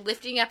guy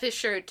lifting up his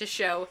shirt to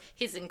show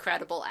his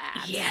incredible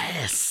abs.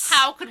 Yes.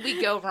 How could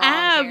we go wrong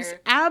here?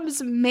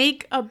 Abs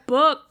make a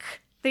book.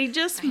 They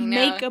just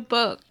make a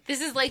book. This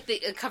is like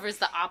it covers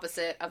the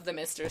opposite of the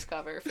Mister's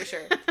cover, for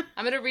sure.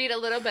 I'm going to read a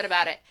little bit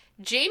about it.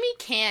 Jamie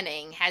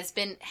Canning has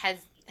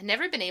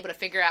never been able to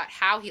figure out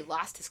how he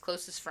lost his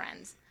closest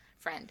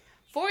friend.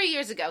 4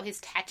 years ago, his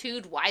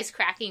tattooed,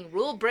 wisecracking,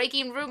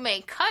 rule-breaking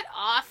roommate cut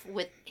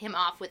him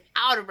off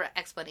without an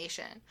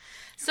explanation.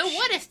 So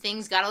what if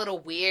things got a little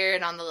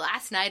weird on the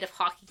last night of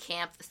hockey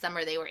camp the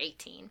summer they were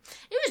 18?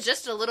 It was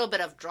just a little bit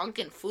of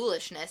drunken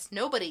foolishness.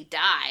 Nobody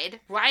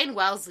died. Ryan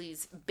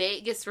Wellesley's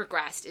biggest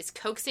regret is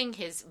coaxing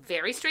his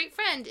very straight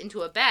friend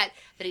into a bet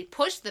that he'd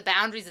push the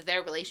boundaries of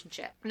their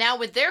relationship. Now,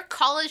 with their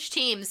college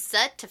teams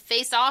set to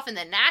face off in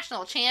the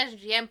national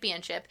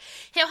championship,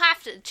 he'll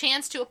have a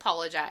chance to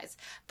apologize.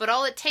 But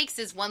all it takes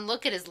is one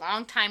look at his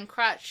longtime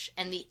crush,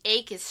 and the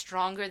ache is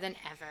stronger than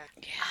ever.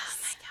 Yes. Oh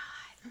my God.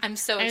 I'm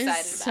so excited about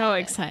it. So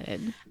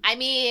excited. I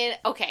mean,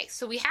 okay,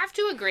 so we have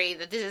to agree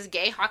that this is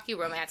gay hockey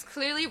romance,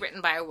 clearly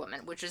written by a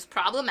woman, which is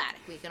problematic.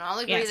 We can all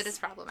agree that it's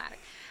problematic.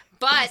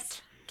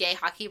 But gay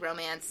hockey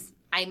romance,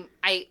 I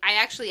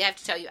actually have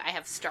to tell you, I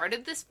have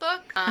started this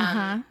book,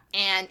 and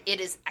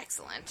it is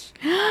excellent.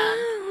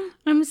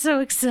 I'm so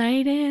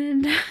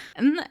excited.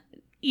 And,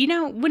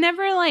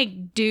 whenever,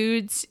 like,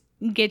 dudes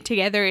get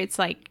together, it's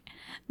like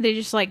they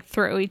just, like,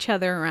 throw each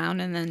other around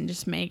and then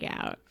just make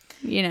out,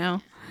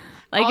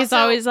 Like, also, it's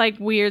always, like,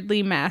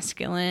 weirdly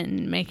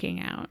masculine making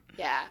out.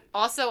 Yeah.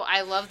 Also,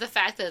 I love the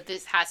fact that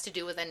this has to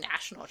do with a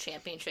national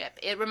championship.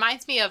 It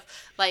reminds me of,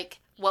 like,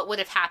 what would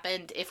have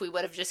happened if we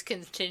would have just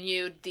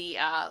continued the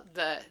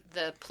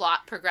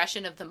plot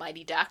progression of the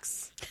Mighty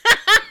Ducks.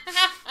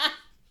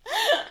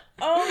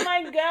 Oh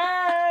my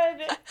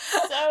god.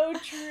 So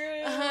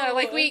true.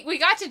 Like, we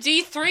got to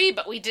D3,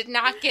 but we did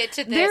not get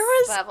to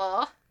this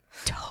level.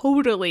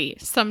 Totally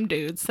some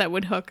dudes that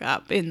would hook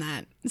up in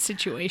that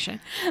situation.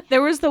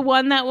 There was the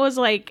one that was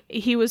like,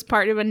 he was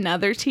part of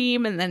another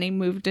team and then he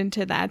moved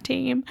into that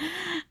team.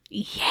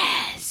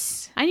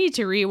 Yes. I need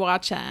to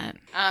rewatch that.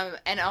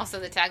 And also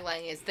the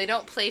tagline is, they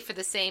don't play for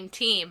the same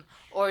team,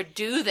 or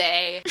do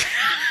they?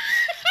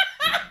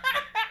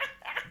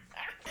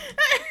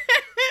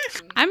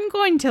 I'm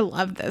going to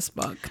love this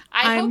book.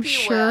 I'm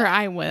sure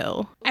I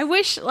will. I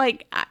wish,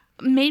 like,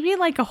 maybe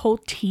like a whole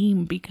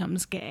team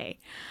becomes gay.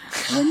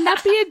 Wouldn't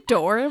that be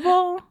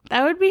adorable?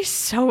 That would be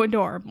so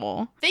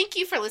adorable. Thank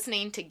you for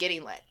listening to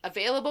Getting Lit,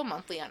 available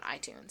monthly on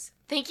iTunes.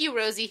 Thank you,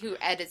 Rosie, who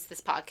edits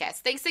this podcast.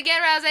 Thanks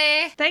again,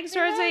 Rosie. Thanks,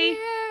 Rosie.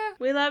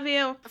 We love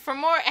you. For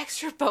more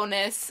extra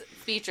bonus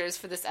features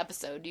for this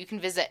episode, you can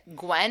visit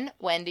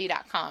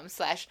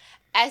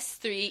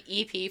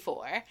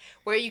gwenwendy.com/S3EP4,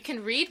 where you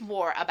can read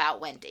more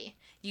about Wendy.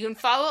 You can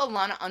follow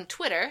Ilana on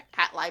Twitter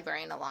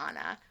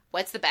 @LibrarianIlana.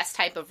 What's the best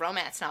type of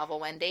romance novel,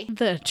 Wendy?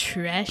 The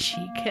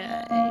trashy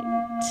kind.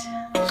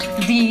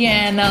 The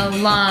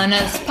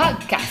Ilana's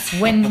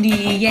podcast.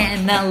 Wendy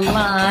and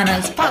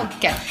Ilana's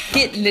podcast.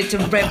 Get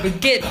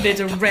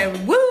literary,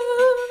 woo!